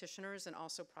practitioners and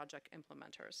also project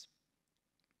implementers.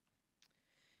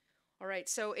 All right,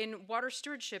 so in water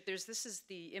stewardship, this is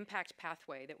the impact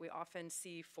pathway that we often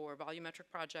see for volumetric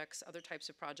projects, other types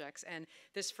of projects, and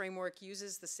this framework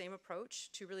uses the same approach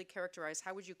to really characterize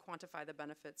how would you quantify the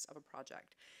benefits of a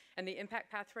project. And the impact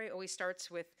pathway always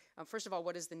starts with, first of all,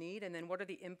 what is the need, and then what are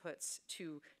the inputs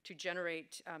to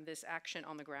generate this action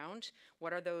on the ground?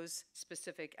 What are those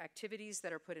specific activities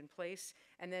that are put in place?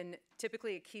 And then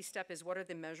typically a key step is what are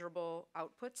the measurable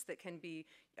outputs that can be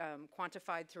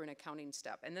quantified through an accounting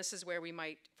step. And this is where we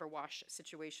might, for WASH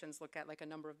situations, look at like a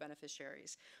number of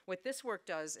beneficiaries. What this work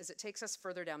does is it takes us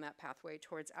further down that pathway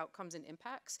towards outcomes and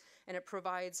impacts, and it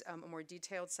provides a more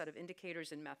detailed set of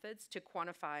indicators and methods to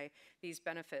quantify these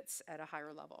benefits at a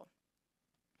higher level.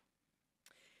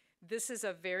 This is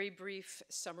a very brief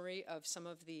summary of some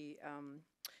of the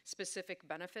specific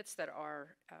benefits that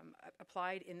are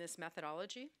applied in this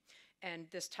methodology. And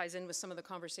this ties in with some of the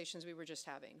conversations we were just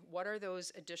having. What are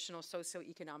those additional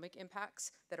socioeconomic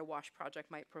impacts that a WASH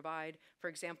project might provide? For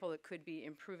example, it could be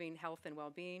improving health and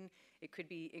well-being. It could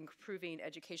be improving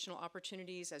educational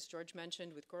opportunities, as George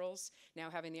mentioned, with girls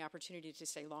now having the opportunity to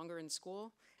stay longer in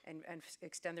school and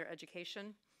extend their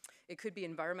education. It could be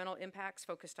environmental impacts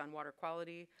focused on water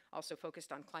quality, also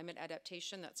focused on climate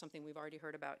adaptation. That's something we've already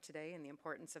heard about today and the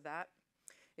importance of that.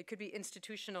 It could be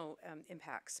institutional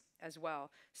impacts as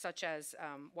well, such as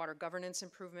water governance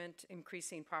improvement,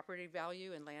 increasing property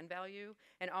value and land value,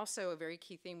 and also a very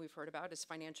key theme we've heard about is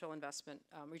financial investment,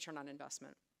 return on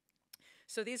investment.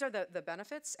 So these are the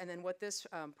benefits, and then what this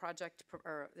project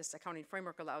or this accounting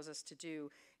framework allows us to do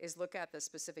is look at the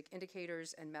specific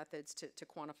indicators and methods to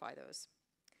quantify those.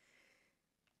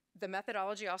 The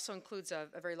methodology also includes a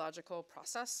very logical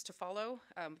process to follow.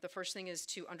 The first thing is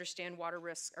to understand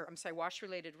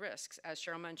WASH-related risks. As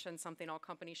Cheryl mentioned, something all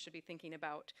companies should be thinking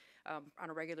about on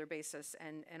a regular basis,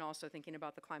 and also thinking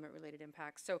about the climate-related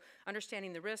impacts. So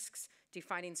understanding the risks,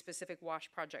 defining specific WASH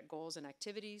project goals and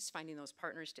activities, finding those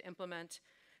partners to implement,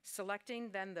 selecting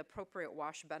then the appropriate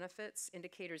WASH benefits,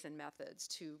 indicators, and methods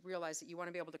to realize that you want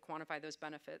to be able to quantify those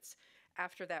benefits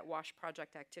after that WASH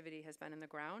project activity has been in the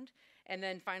ground. And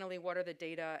then finally, what are the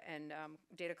data and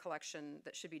data collection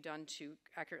that should be done to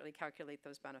accurately calculate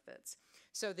those benefits?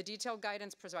 So the detailed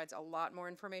guidance provides a lot more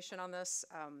information on this.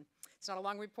 It's not a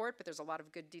long report, but there's a lot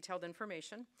of good detailed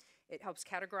information. It helps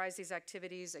categorize these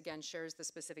activities, again, shares the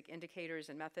specific indicators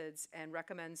and methods, and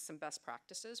recommends some best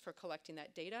practices for collecting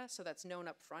that data so that's known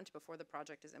up front before the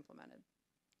project is implemented.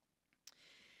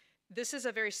 This is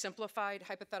a very simplified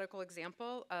hypothetical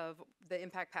example of the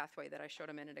impact pathway that I showed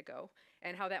a minute ago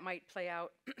and how that might play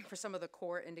out for some of the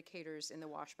core indicators in the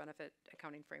WASH benefit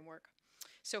accounting framework.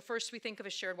 So first, we think of a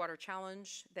shared water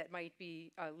challenge that might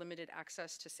be limited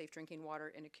access to safe drinking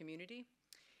water in a community.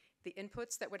 The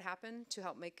inputs that would happen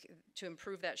to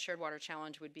improve that shared water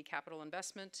challenge would be capital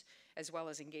investment as well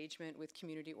as engagement with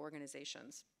community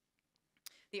organizations.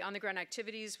 The on-the-ground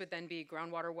activities would then be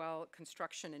groundwater well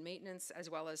construction and maintenance, as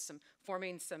well as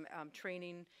forming some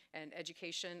training and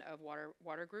education of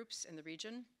water groups in the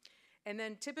region. And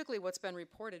then typically what's been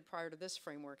reported prior to this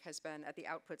framework has been at the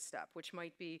output step, which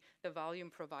might be the volume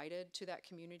provided to that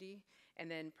community,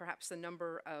 and then perhaps the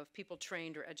number of people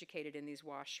trained or educated in these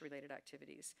WASH-related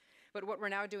activities. But what we're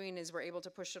now doing is we're able to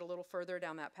push it a little further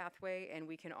down that pathway, and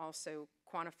we can also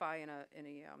quantify in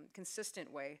a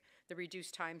consistent way the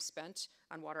reduced time spent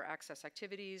on water access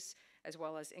activities, as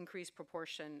well as increased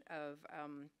proportion of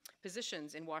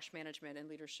positions in WASH management and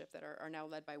leadership that are now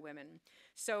led by women.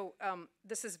 So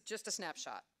this is just a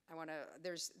snapshot.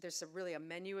 There's really a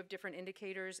menu of different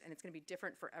indicators, and it's going to be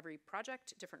different for every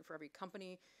project, different for every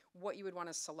company, what you would want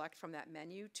to select from that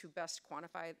menu to best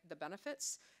quantify the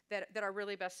benefits that are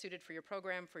really best suited for your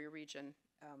program, for your region.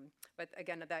 But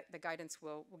again, the guidance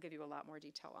will give you a lot more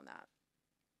detail on that.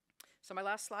 So my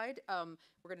last slide,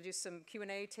 we're going to do some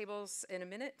Q&A tables in a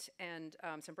minute and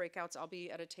some breakouts. I'll be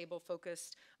at a table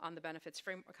focused on the benefits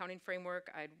accounting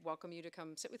framework. I'd welcome you to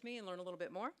come sit with me and learn a little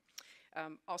bit more.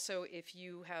 Also, if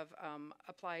you have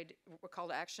applied, a call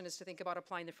to action is to think about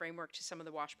applying the framework to some of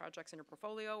the WASH projects in your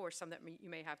portfolio or some that you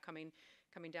may have coming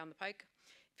down the pike.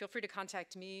 Feel free to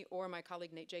contact me or my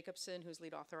colleague Nate Jacobson, who's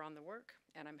lead author on the work,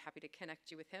 and I'm happy to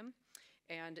connect you with him.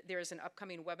 And there is an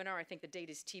upcoming webinar, I think the date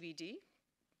is TBD.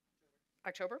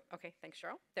 October? Okay, thanks,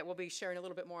 Cheryl. That we'll be sharing a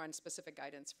little bit more on specific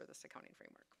guidance for this accounting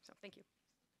framework. So thank you.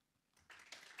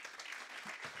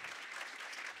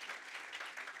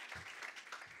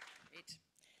 Great.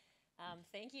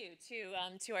 Thank you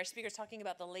to our speakers talking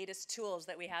about the latest tools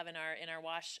that we have in our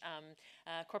WASH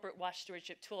corporate WASH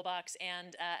stewardship toolbox.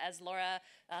 And as Laura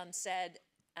said,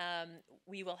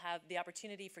 we will have the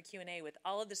opportunity for Q&A with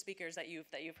all of the speakers that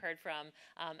you've heard from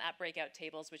at breakout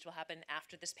tables, which will happen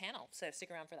after this panel. So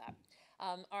stick around for that.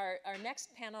 Our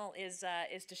next panel is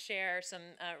to share some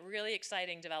really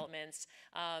exciting developments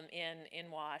in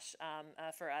WASH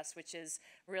for us, which is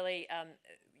really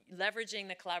leveraging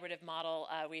the collaborative model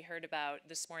we heard about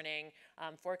this morning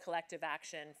for collective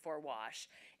action for WASH,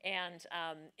 and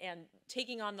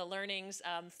taking on the learnings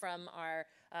from our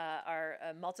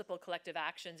multiple collective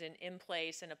actions in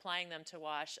place and applying them to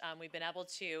WASH. We've been able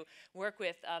to work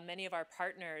with many of our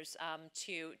partners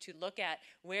to look at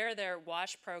where there are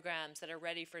WASH programs that are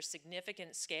ready for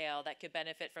significant scale that could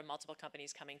benefit from multiple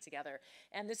companies coming together.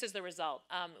 And this is the result.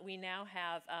 We now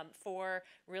have 4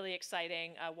 really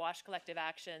exciting WASH collective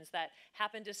actions that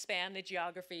happen to span the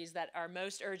geographies that are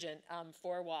most urgent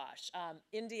for WASH.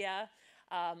 India,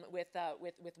 with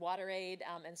WaterAid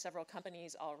and several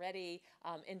companies already.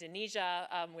 Indonesia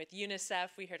with UNICEF,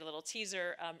 we heard a little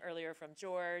teaser earlier from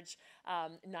George.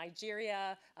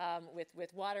 Nigeria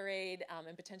with WaterAid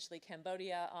and potentially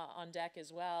Cambodia on deck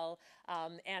as well.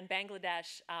 And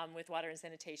Bangladesh with water and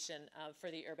sanitation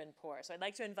for the urban poor. So I'd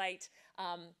like to invite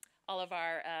all of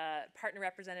our partner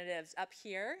representatives up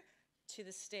here to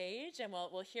the stage, and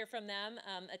we'll hear from them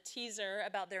a teaser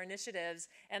about their initiatives,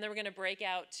 and then we're going to break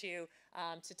out to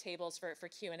tables for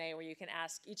Q&A where you can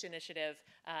ask each initiative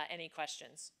any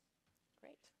questions.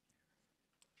 Great.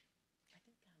 I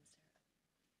think Sarah.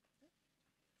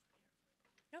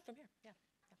 No, from here. Yeah.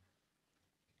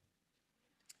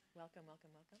 Welcome.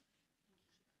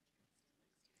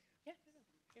 Yeah, no.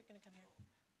 You're going to come here.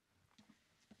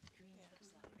 Green flip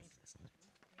slide.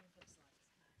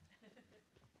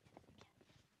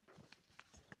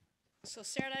 So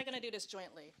Sarah and I are going to do this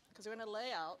jointly because we're going to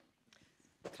lay out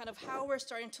kind of how we're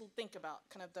starting to think about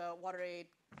kind of the WaterAid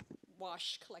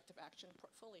WASH collective action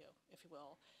portfolio, if you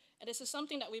will. And this is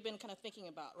something that we've been kind of thinking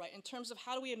about, right, in terms of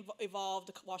how do we evolve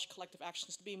the WASH collective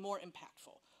actions to be more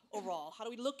impactful overall? How do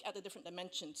we look at the different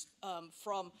dimensions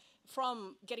from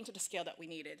getting to the scale that we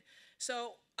needed?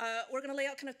 So we're going to lay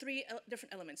out kind of three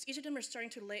different elements. Each of them are starting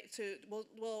to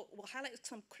we'll highlight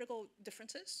some critical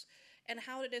differences and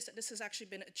how it is that this has actually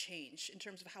been a change in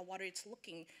terms of how WaterAid's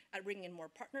looking at bringing in more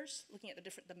partners, looking at the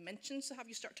different dimensions of how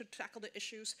you start to tackle the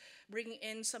issues, bringing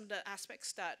in some of the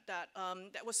aspects that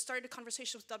was started a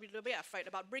conversation with WWF, right,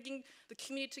 about bringing the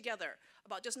community together,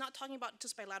 about just not talking about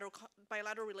just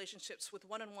bilateral relationships with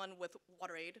one-on-one with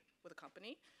WaterAid, with a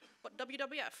company, but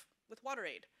WWF with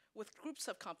WaterAid, with groups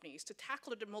of companies to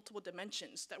tackle the multiple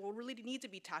dimensions that will really need to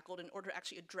be tackled in order to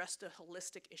actually address the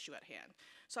holistic issue at hand.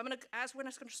 So we're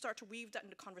going to start to weave that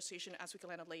into conversation as we can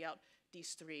kind of lay out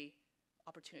these three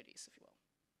opportunities, if you will.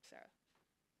 Sarah.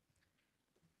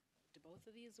 Do both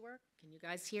of these work? Can you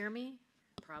guys hear me?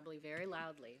 Probably very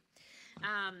loudly.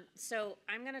 So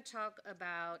I'm going to talk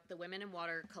about the Women in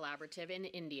Water Collaborative in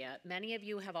India. Many of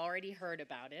you have already heard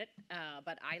about it,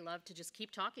 but I love to just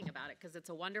keep talking about it because it's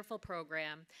a wonderful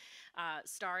program.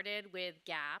 Started with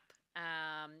GAP,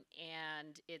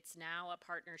 and it's now a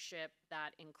partnership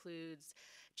that includes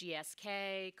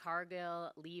GSK,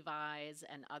 Cargill, Levi's,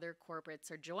 and other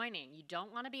corporates are joining. You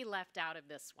don't want to be left out of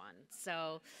this one.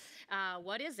 So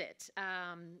what is it?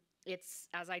 It's,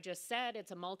 as I just said,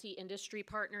 it's a multi-industry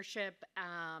partnership,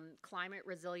 climate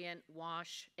resilient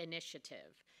WASH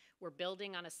initiative. We're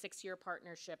building on a 6-year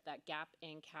partnership that GAP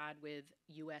Inc. had with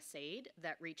USAID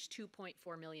that reached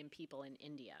 2.4 million people in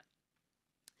India.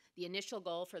 The initial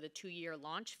goal for the 2-year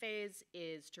launch phase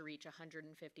is to reach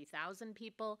 150,000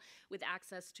 people with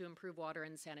access to improved water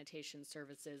and sanitation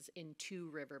services in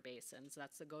 2 river basins.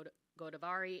 That's the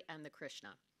Godavari and the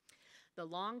Krishna. The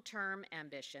long-term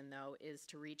ambition, though, is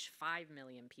to reach 5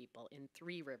 million people in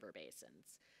 3 river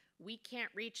basins. We can't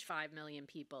reach 5 million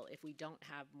people if we don't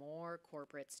have more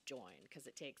corporates join, because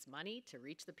it takes money to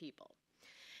reach the people.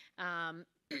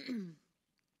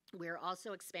 We're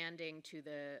also expanding to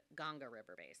the Ganga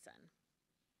River Basin.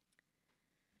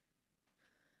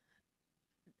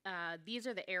 These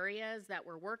are the areas that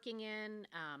we're working in.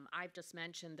 I've just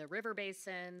mentioned the river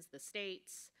basins, the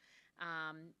states.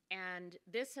 And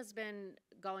this has been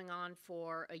going on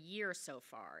for a year so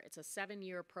far. It's a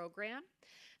 7-year program.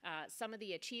 Some of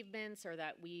the achievements are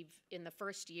that in the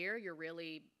first year, you're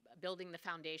really building the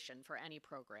foundation for any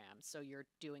program. So you're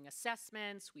doing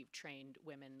assessments, we've trained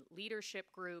women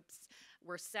leadership groups.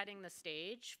 We're setting the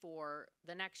stage for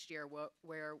the next year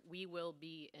where we will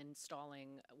be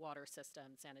installing water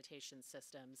systems, sanitation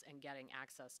systems, and getting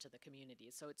access to the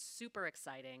communities. So it's super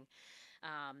exciting.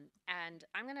 And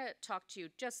I'm going to talk to you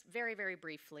just very, very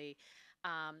briefly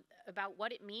about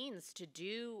what it means to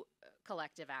do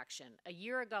collective action. A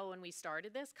year ago when we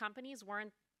started this, companies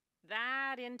weren't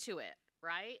that into it,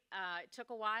 right? It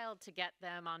took a while to get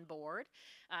them on board.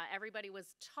 Everybody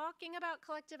was talking about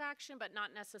collective action, but not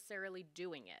necessarily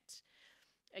doing it.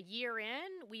 A year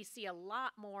in, we see a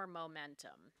lot more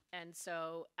momentum. And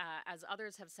so, as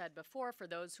others have said before, for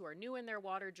those who are new in their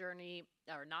water journey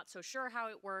or not so sure how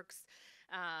it works,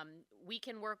 we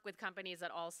can work with companies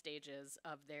at all stages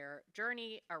of their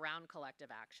journey around collective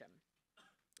action.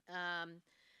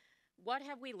 What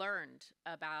have we learned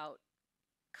about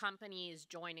companies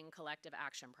joining collective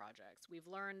action projects? We've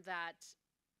learned that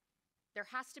there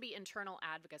has to be internal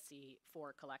advocacy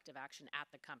for collective action at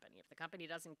the company. If the company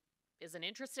isn't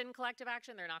interested in collective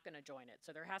action, they're not going to join it.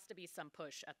 So there has to be some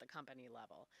push at the company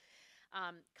level.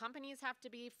 Companies have to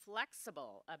be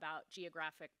flexible about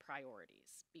geographic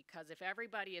priorities, because if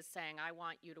everybody is saying, I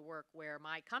want you to work where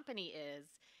my company is,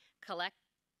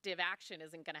 collective action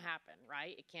isn't going to happen,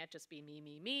 right? It can't just be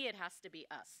me. It has to be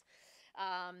us.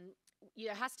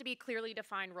 There has to be clearly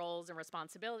defined roles and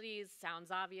responsibilities. Sounds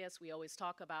obvious, we always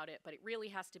talk about it, but it really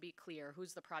has to be clear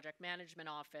who's the project management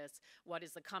office, what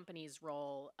is the company's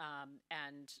role,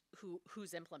 and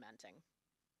who's implementing.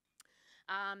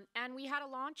 And we had a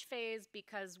launch phase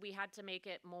because we had to make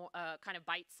it more kind of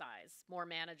bite-sized, more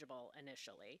manageable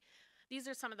initially. These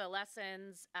are some of the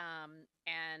lessons,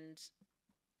 and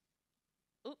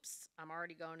oops, I'm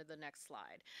already going to the next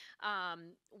slide.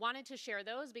 Wanted to share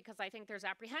those because I think there's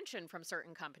apprehension from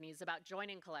certain companies about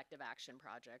joining collective action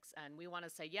projects. And we want to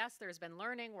say, yes, there's been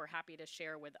learning. We're happy to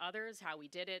share with others how we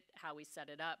did it, how we set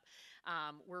it up.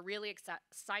 We're really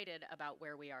excited about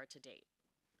where we are to date.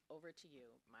 Over to you,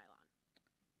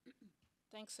 Mylon.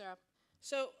 Thanks, Sarah.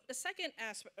 So the second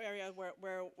area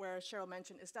where Cheryl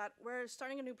mentioned is that we're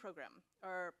starting a new program,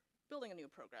 or building a new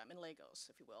program in Lagos,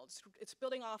 if you will. It's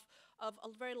building off of a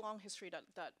very long history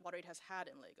that WaterAid has had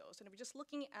in Lagos. And if we're just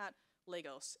looking at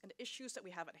Lagos and the issues that we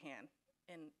have at hand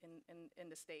in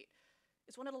the state,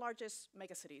 it's one of the largest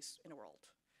megacities in the world.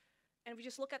 And if you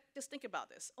just think about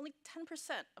this, only 10%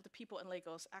 of the people in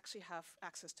Lagos actually have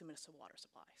access to municipal water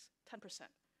supplies. 10%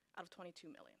 out of 22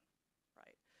 million,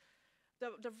 right?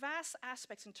 The vast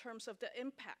aspects in terms of the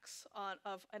impacts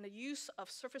and the use of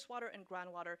surface water and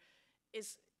groundwater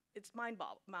it's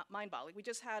mind-boggling. We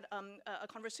just had a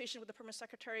conversation with the Permanent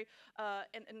Secretary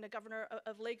and the Governor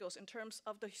of Lagos in terms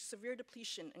of the severe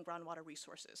depletion in groundwater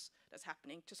resources that's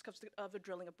happening just because of the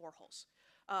drilling of boreholes.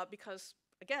 Because,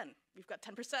 again, we've got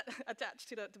 10% attached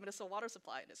to the municipal water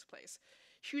supply in this place.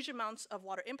 Huge amounts of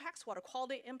water impacts, water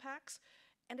quality impacts,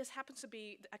 and this happens to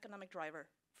be the economic driver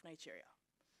for Nigeria.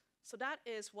 So that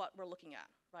is what we're looking at,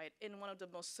 right, in one of the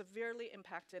most severely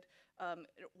impacted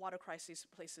water crisis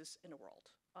places in the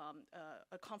world.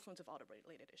 A confluence of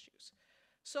water-related issues.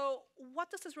 So what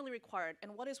does this really require,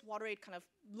 and what is WaterAid kind of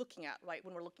looking at, right,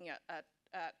 when we're looking at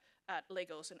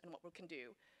Lagos and what we can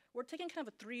do? We're taking kind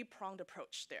of a three-pronged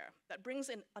approach there that brings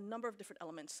in a number of different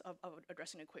elements of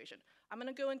addressing the equation. I'm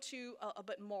going to go into a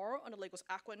bit more on the Lagos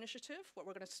Aqua Initiative, what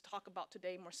we're going to talk about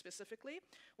today more specifically,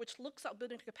 which looks at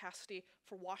building capacity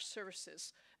for wash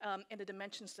services and the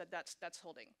dimensions that's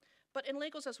holding. But in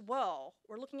Lagos as well,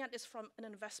 we're looking at this from an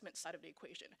investment side of the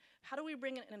equation. How do we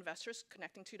bring in investors,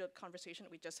 connecting to the conversation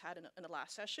that we just had in the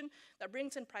last session, that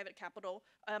brings in private capital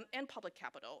and public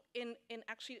capital in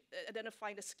actually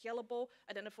identifying the scalable,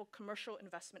 identifiable commercial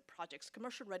investment projects,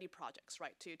 commercial-ready projects,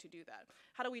 right, to do that?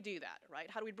 How do we do that,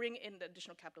 right? How do we bring in the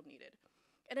additional capital needed?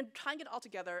 And then tying it all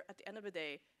together at the end of the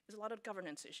day is a lot of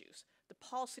governance issues, the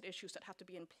policy issues that have to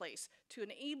be in place to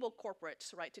enable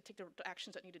corporates, right, to take the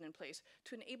actions that needed in place,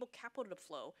 to enable capital to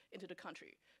flow into the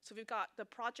country. So we've got the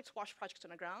wash projects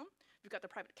on the ground, we've got the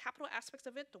private capital aspects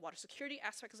of it, the water security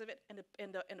aspects of it, and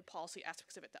the policy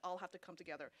aspects of it that all have to come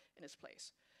together in this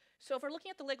place. So if we're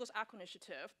looking at the Lagos Aqua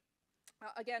Initiative,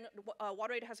 again,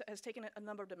 WaterAid has taken a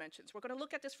number of dimensions. We're going to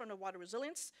look at this from the water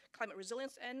resilience, climate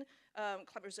resilience, and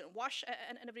climate resilient wash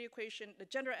end of the equation, the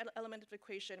gender element of the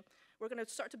equation. We're going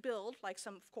to start to build like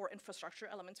some core infrastructure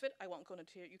elements of it. I won't go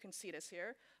into it. You can see this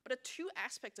here. But the two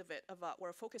aspects of it, of what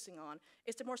we're focusing on,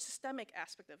 is the more systemic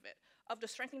aspect of it, of the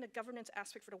strengthening the governance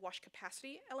aspect for the wash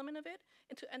capacity element of it,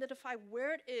 and to identify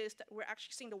where it is that we're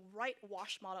actually seeing the right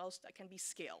wash models that can be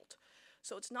scaled.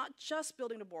 So it's not just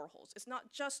building the boreholes, it's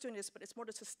not just doing this, but it's more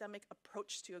the systemic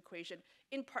approach to equation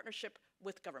in partnership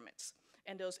with governments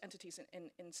and those entities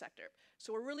in sector.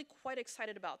 So we're really quite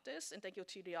excited about this, and thank you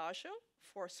to Diageo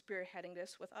for spearheading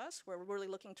this with us. We're really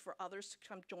looking for others to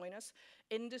come join us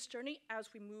in this journey as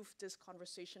we move this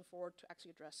conversation forward to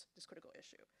actually address this critical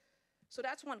issue. So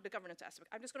that's one, the governance aspect.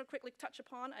 I'm just going to quickly touch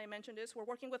upon, I mentioned this, we're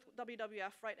working with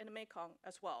WWF, right, in the Mekong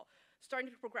as well, starting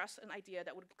to progress an idea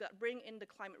that would bring in the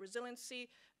climate resiliency,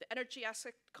 the energy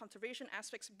aspect, conservation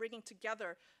aspects, bringing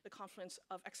together the confluence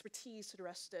of expertise to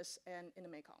address this and in the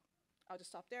Mekong. I'll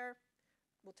just stop there.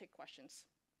 We'll take questions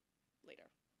later.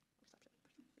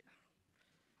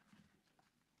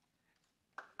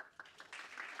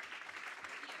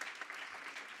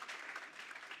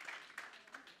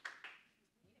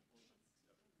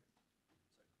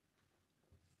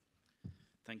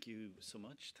 Thank you so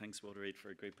much. Thanks, WaterAid, for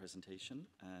a great presentation.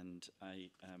 And I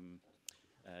am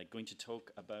going to talk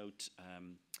about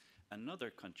another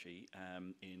country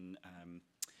in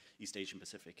East Asian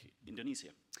Pacific,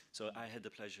 Indonesia. So I had the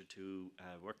pleasure to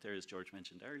work there, as George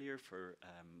mentioned earlier, for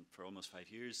almost 5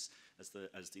 years as the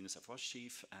UNICEF WASH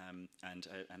chief, and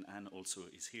Anne also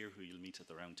is here, who you'll meet at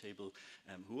the round table,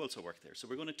 who also worked there. So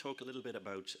we're going to talk a little bit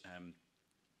about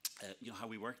how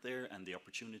we work there and the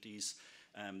opportunities.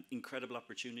 Incredible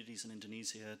opportunities in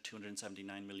Indonesia,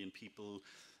 279 million people,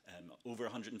 Over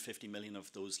 150 million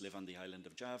of those live on the island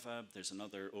of Java. There's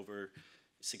another over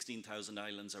 16,000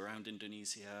 islands around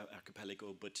Indonesia,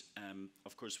 archipelago, but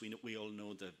of course we all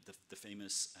know the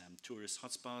famous tourist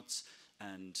hotspots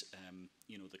and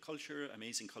the culture,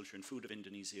 amazing culture and food of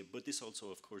Indonesia, but this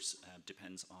also of course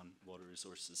depends on water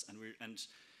resources, and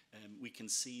we can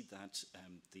see that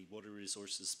the water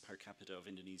resources per capita of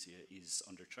Indonesia is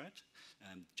under threat.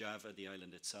 Java, the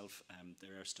island itself,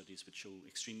 there are studies which show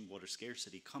extreme water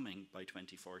scarcity coming by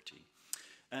 2040.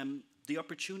 The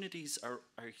opportunities are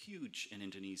huge in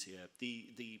Indonesia.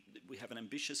 We have an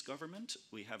ambitious government.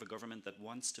 We have a government that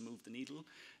wants to move the needle.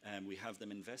 We have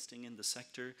them investing in the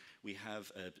sector. We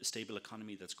have a stable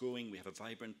economy that's growing. We have a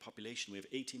vibrant population. We have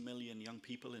 80 million young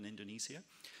people in Indonesia.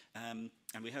 And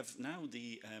we have now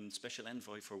the Special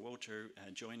Envoy for Water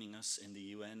joining us in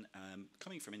the UN,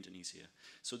 coming from Indonesia.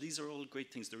 So these are all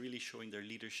great things. They're really showing their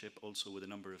leadership also with a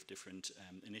number of different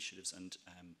initiatives and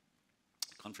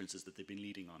conferences that they've been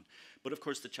leading on. But of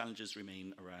course the challenges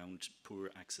remain around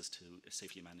poor access to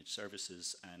safely managed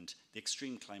services and the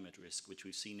extreme climate risk, which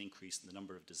we've seen increase in the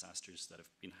number of disasters that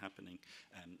have been happening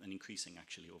and increasing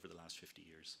actually over the last 50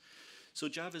 years. So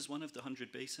Java is one of the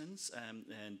 100 basins,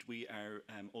 and we are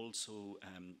also,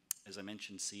 as I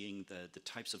mentioned, seeing the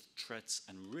types of threats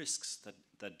and risks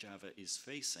that Java is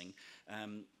facing.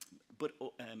 And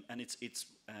it's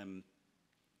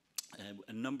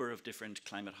a number of different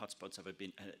climate hotspots have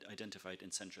been identified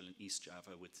in Central and East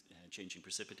Java with changing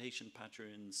precipitation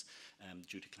patterns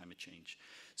due to climate change.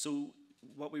 So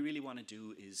what we really want to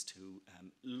do is to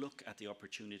look at the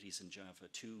opportunities in Java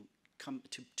to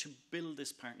build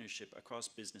this partnership across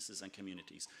businesses and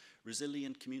communities.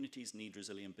 Resilient communities need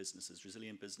resilient businesses.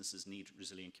 Resilient businesses need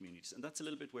resilient communities. And that's a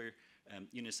little bit where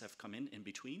UNICEF come in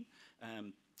between.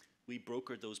 We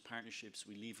broker those partnerships.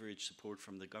 We leverage support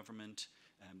from the government.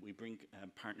 We bring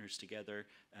partners together.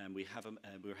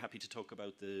 We're happy to talk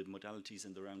about the modalities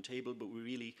in the round table, but we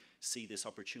really see this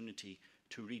opportunity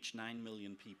to reach 9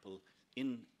 million people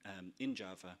in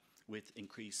Java with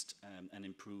increased and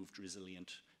improved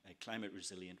resilient, climate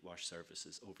resilient WASH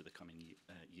services over the coming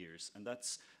years. And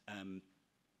that's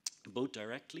both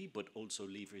directly, but also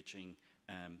leveraging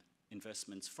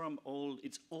investments from all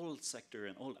sector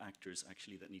and all actors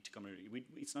actually that need to come in.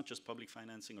 It's not just public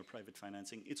financing or private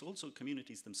financing, it's also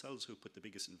communities themselves who put the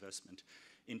biggest investment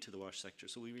into the WASH sector.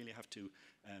 So we really have to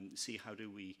see how do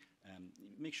we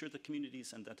make sure that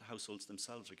communities and that the households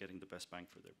themselves are getting the best bang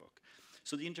for their buck.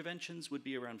 So the interventions would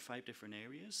be around 5 different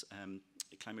areas.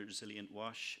 Climate resilient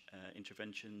WASH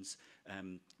interventions,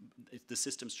 the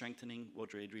system strengthening.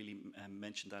 WaterAid really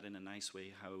mentioned that in a nice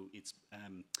way, how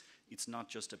it's not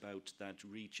just about that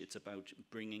reach, it's about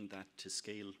bringing that to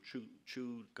scale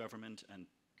through government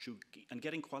and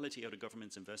getting quality out of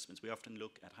government's investments. We often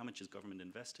look at how much is government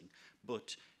investing,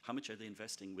 but how much are they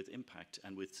investing with impact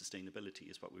and with sustainability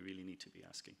is what we really need to be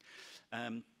asking.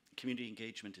 Community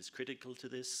engagement is critical to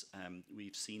this.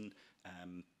 We've seen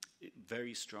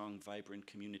very strong, vibrant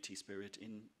community spirit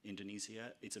in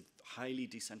Indonesia. It's a highly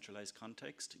decentralized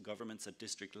context, governments at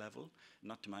district level,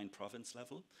 not to mind province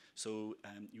level. So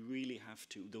you really have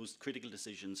to, those critical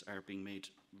decisions are being made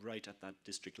right at that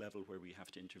district level where we have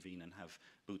to intervene and have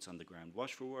boots on the ground.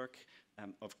 WASH for Work,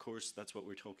 of course, that's what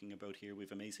we're talking about here. We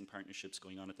have amazing partnerships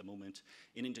going on at the moment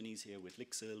in Indonesia with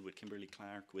Lixil, with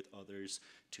Kimberly-Clark, with others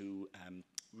to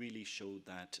really show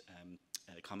that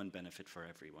common benefit for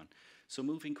everyone. So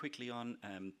moving quickly on,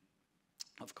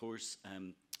 of course,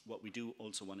 what we do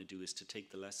also want to do is to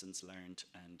take the lessons learned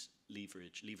and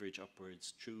leverage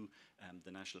upwards through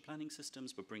the national planning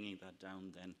systems, but bringing that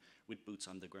down then with boots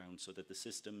on the ground so that the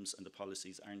systems and the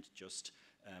policies aren't just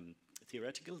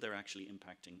theoretical, they're actually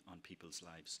impacting on people's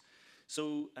lives.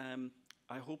 So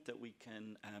I hope that we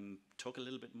can talk a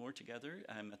little bit more together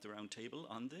at the round table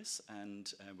on this,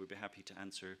 and we'll be happy to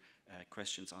answer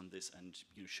questions on this and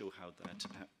show how that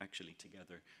actually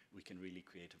together we can really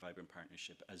create a vibrant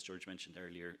partnership. As George mentioned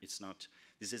earlier,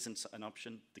 this isn't an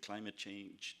option. The climate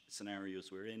change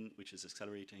scenarios we're in, which is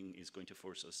accelerating, is going to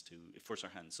force our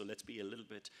hands. So let's be a little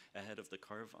bit ahead of the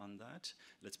curve on that.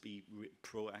 Let's be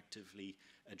proactively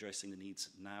addressing the needs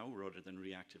now rather than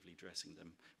reactively addressing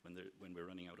them when we're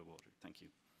running out of water. Thank you.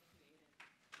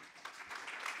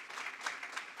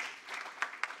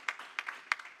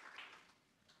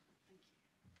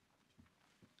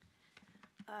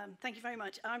 Thank you very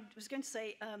much. I was going to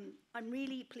say I'm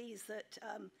really pleased that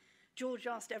George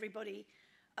asked everybody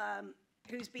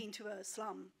who's been to a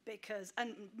slum,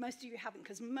 and most of you haven't,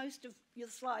 because most of your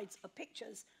slides are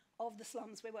pictures of the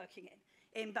slums we're working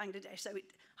in Bangladesh. So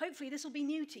hopefully this will be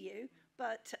new to you,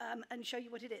 but and show you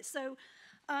what it is. So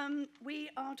We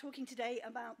are talking today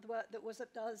about the work that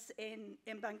WaterAid does in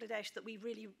Bangladesh that we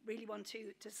really want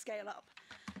to scale up.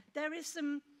 There is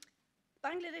some,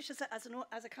 Bangladesh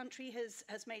as a country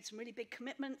has made some really big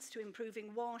commitments to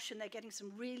improving WASH, and they're getting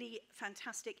some really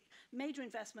fantastic major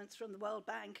investments from the World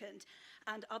Bank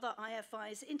and other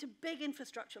IFIs into big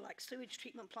infrastructure like sewage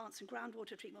treatment plants and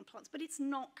groundwater treatment plants, but it's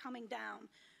not coming down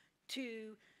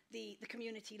to the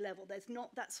community level.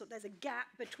 There's a gap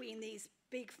between these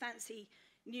big fancy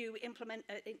new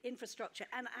infrastructure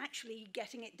and actually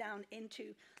getting it down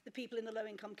into the people in the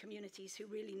low-income communities who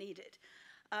really need it.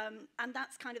 And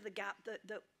that's kind of the gap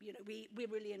that we're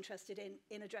really interested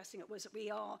in addressing. It was that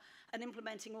we are an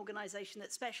implementing organisation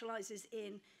that specialises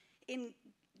in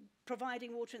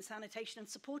providing water and sanitation and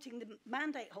supporting the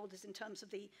mandate holders in terms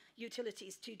of the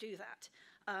utilities to do that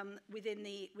within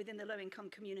the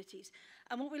low-income communities.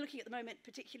 And what we're looking at the moment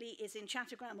particularly is in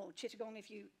Chattogram, or Chittagong if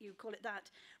you call it that,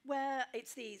 where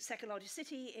it's the second largest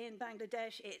city in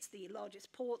Bangladesh, it's the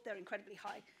largest port, they're incredibly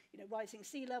high, rising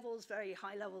sea levels, very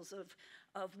high levels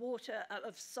of water,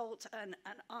 of salt and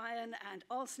iron and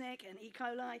arsenic and E.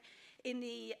 coli in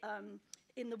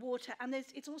the water, and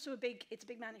it's also a big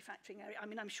manufacturing area. I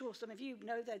mean, I'm sure some of you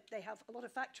know that they have a lot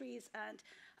of factories and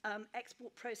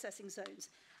export processing zones,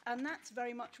 and that's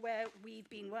very much where we've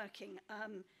been working.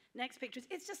 Next picture,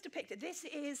 it's just depicted. This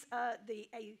is a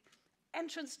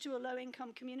entrance to a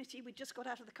low-income community. We just got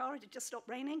out of the car, it had just stopped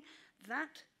raining.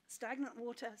 That stagnant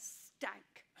water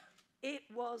stank. It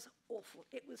was awful.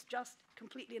 It was just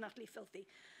completely and utterly filthy.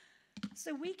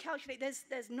 So we calculate,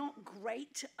 there's not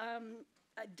great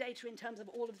data in terms of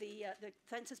all of the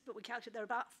census, but we calculate there are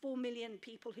about 4 million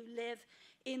people who live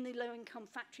in the low-income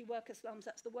factory worker slums.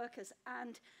 That's the workers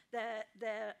and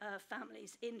their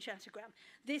families in Chattogram.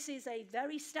 This is a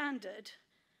very standard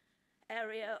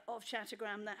area of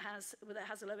Chattogram that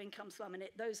has a low-income slum in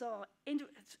it. Those are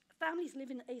families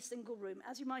live in a single room.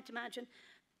 As you might imagine,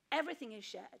 everything is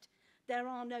shared. There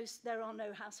are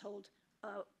no household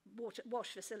wash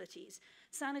facilities.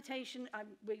 Sanitation,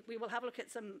 we will have a look at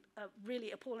some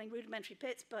really appalling rudimentary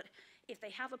pits, but if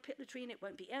they have a pit latrine, it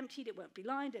won't be emptied, it won't be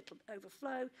lined, it'll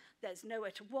overflow, there's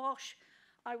nowhere to wash.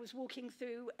 I was walking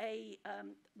through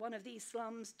one of these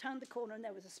slums, turned the corner, and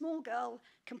there was a small girl,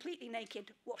 completely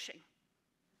naked, washing.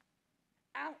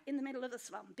 Out in the middle of the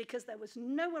slum, because there was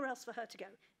nowhere else for her to go.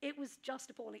 It was just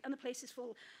appalling, and the place is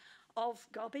full of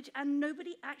garbage, and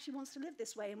nobody actually wants to live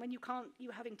this way. And when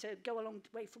you're having to go a long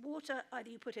way for water, either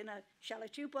you put in a shallow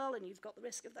tube well and you've got the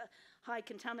risk of the high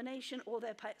contamination, or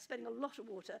they're spending a lot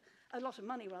of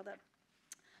money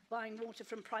buying water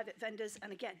from private vendors,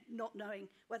 and again, not knowing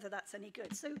whether that's any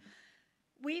good. So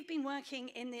we've been working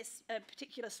in this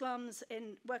particular slums,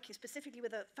 working specifically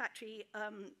with the factory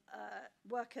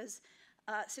workers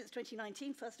since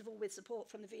 2019, first of all with support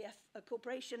from the VF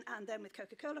Corporation and then with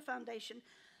Coca-Cola Foundation,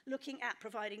 looking at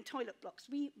providing toilet blocks.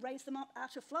 We raise them up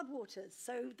out of floodwaters,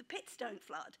 so the pits don't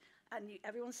flood. And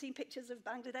everyone's seen pictures of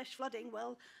Bangladesh flooding.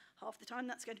 Well, half the time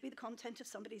that's going to be the content of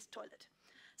somebody's toilet.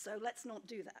 So let's not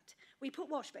do that. We put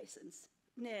wash basins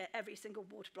near every single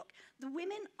water block. The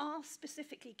women asked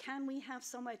specifically, can we have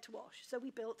somewhere to wash? So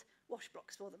we built wash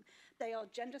blocks for them. They are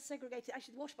gender segregated.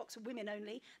 Actually, the wash blocks are women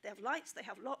only. They have lights, they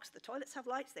have locks. The toilets have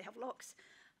lights, they have locks.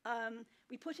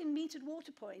 We put in metered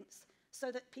water points so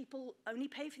that people only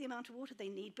pay for the amount of water they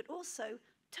need, but also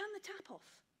turn the tap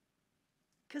off,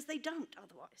 because they don't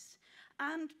otherwise.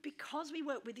 And because we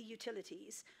work with the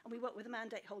utilities and we work with the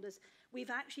mandate holders, we've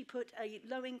actually put a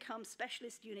low-income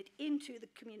specialist unit into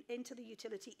the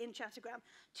utility in Chattogram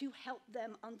to help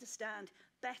them understand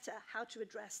better how to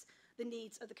address the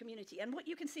needs of the community. And what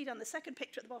you can see down the second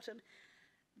picture at the bottom,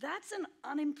 that's an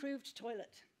unimproved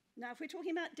toilet. Now, if we're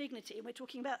talking about dignity and we're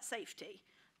talking about safety,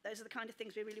 those are the kind of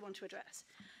things we really want to address.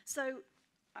 So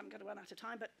I'm going to run out of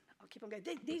time, but I'll keep on going.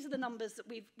 These are the numbers that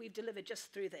we've delivered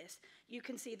just through this. You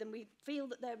can see them. We feel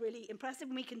that they're really impressive,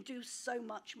 and we can do so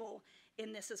much more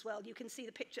in this as well. You can see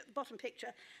the picture, the bottom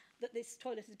picture, that this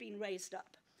toilet has been raised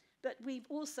up. But we've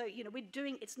also,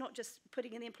 it's not just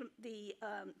putting in the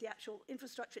actual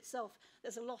infrastructure itself.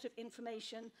 There's a lot of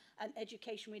information and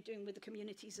education we're doing with the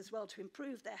communities as well to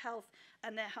improve their health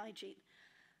and their hygiene.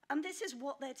 And this is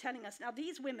what they're telling us. Now,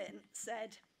 these women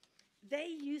said they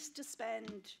used to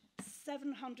spend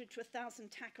 700 to 1,000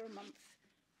 taka a month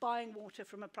buying water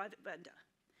from a private vendor.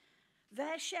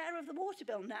 Their share of the water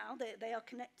bill now, they are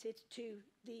connected to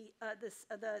the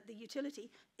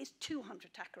utility, is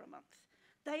 200 taka a month.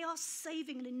 They are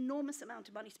saving an enormous amount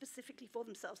of money specifically for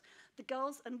themselves. The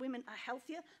girls and women are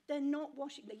healthier. They're not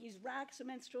washing. They use rags or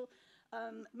menstrual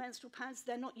pads.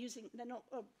 They're not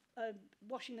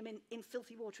washing them in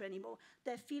filthy water anymore.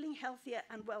 They're feeling healthier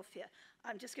and wealthier.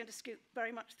 I'm just going to scoot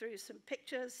very much through some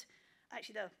pictures.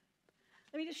 Actually, let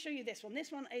me just show you this one.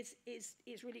 This one is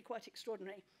really quite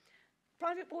extraordinary.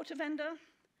 Private water vendor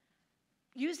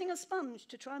using a sponge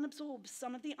to try and absorb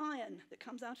some of the iron that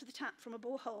comes out of the tap from a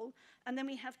borehole. And then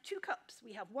we have 2 cups.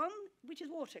 We have one, which is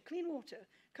water, clean water,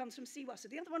 comes from seawater.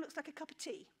 The other one looks like a cup of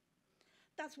tea.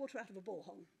 That's water out of a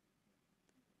borehole.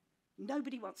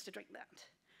 Nobody wants to drink that.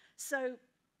 So,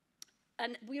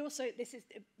 and we also,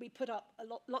 we put up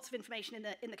lots of information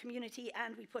in the community,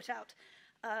 and we put out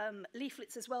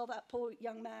leaflets as well. That poor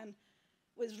young man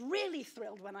was really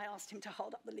thrilled when I asked him to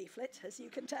hold up the leaflet, as you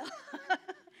can tell.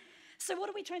 So what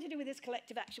are we trying to do with this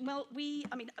collective action? Well,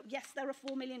 I mean, yes, there are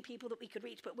 4 million people that we could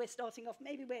reach, but we're starting off,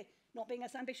 maybe we're not being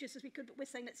as ambitious as we could, but we're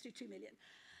saying let's do 2 million.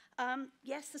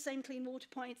 Yes, the same clean water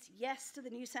points. Yes to the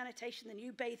new sanitation, the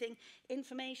new bathing,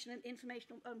 information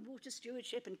on water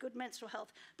stewardship and good menstrual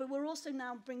health. But we're also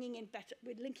now bringing in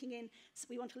we're linking in, so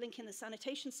we want to link in the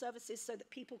sanitation services so that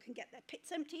people can get their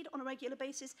pits emptied on a regular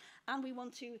basis, and we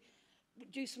want to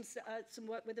do some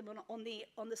work with them on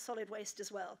the solid waste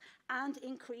as well, and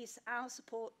increase our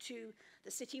support to the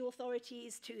city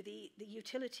authorities, to the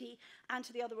utility, and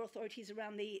to the other authorities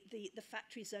around the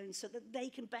factory zones so that they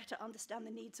can better understand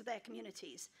the needs of their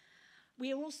communities.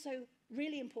 We are also,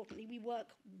 really importantly, we work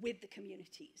with the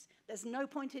communities. There's no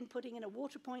point in putting in a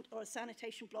water point or a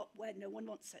sanitation block where no one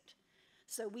wants it.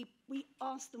 So we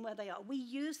ask them where they are. We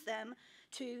use them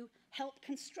to help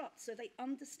construct so they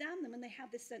understand them and they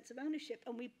have this sense of ownership.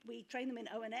 And we train them in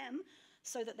O&M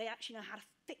so that they actually know how to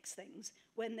fix things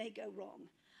when they go wrong.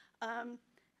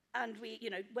 And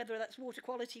whether that's water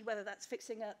quality, whether that's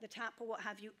fixing the tap or what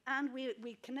have you, and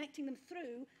we're connecting them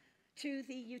through to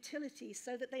the utilities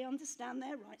so that they understand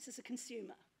their rights as a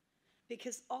consumer.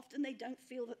 Because often they don't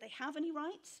feel that they have any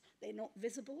rights, they're not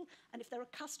visible, and if they're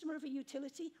a customer of a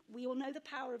utility, we all know the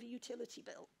power of a utility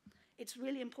bill. It's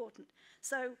really important.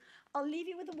 So I'll leave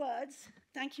you with the words.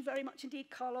 Thank you very much indeed,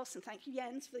 Carlos, and thank you,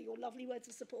 Jens, for your lovely words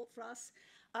of support for us.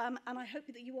 And I hope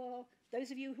that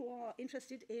those of you who are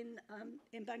interested in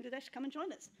Bangladesh, come and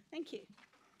join us. Thank you.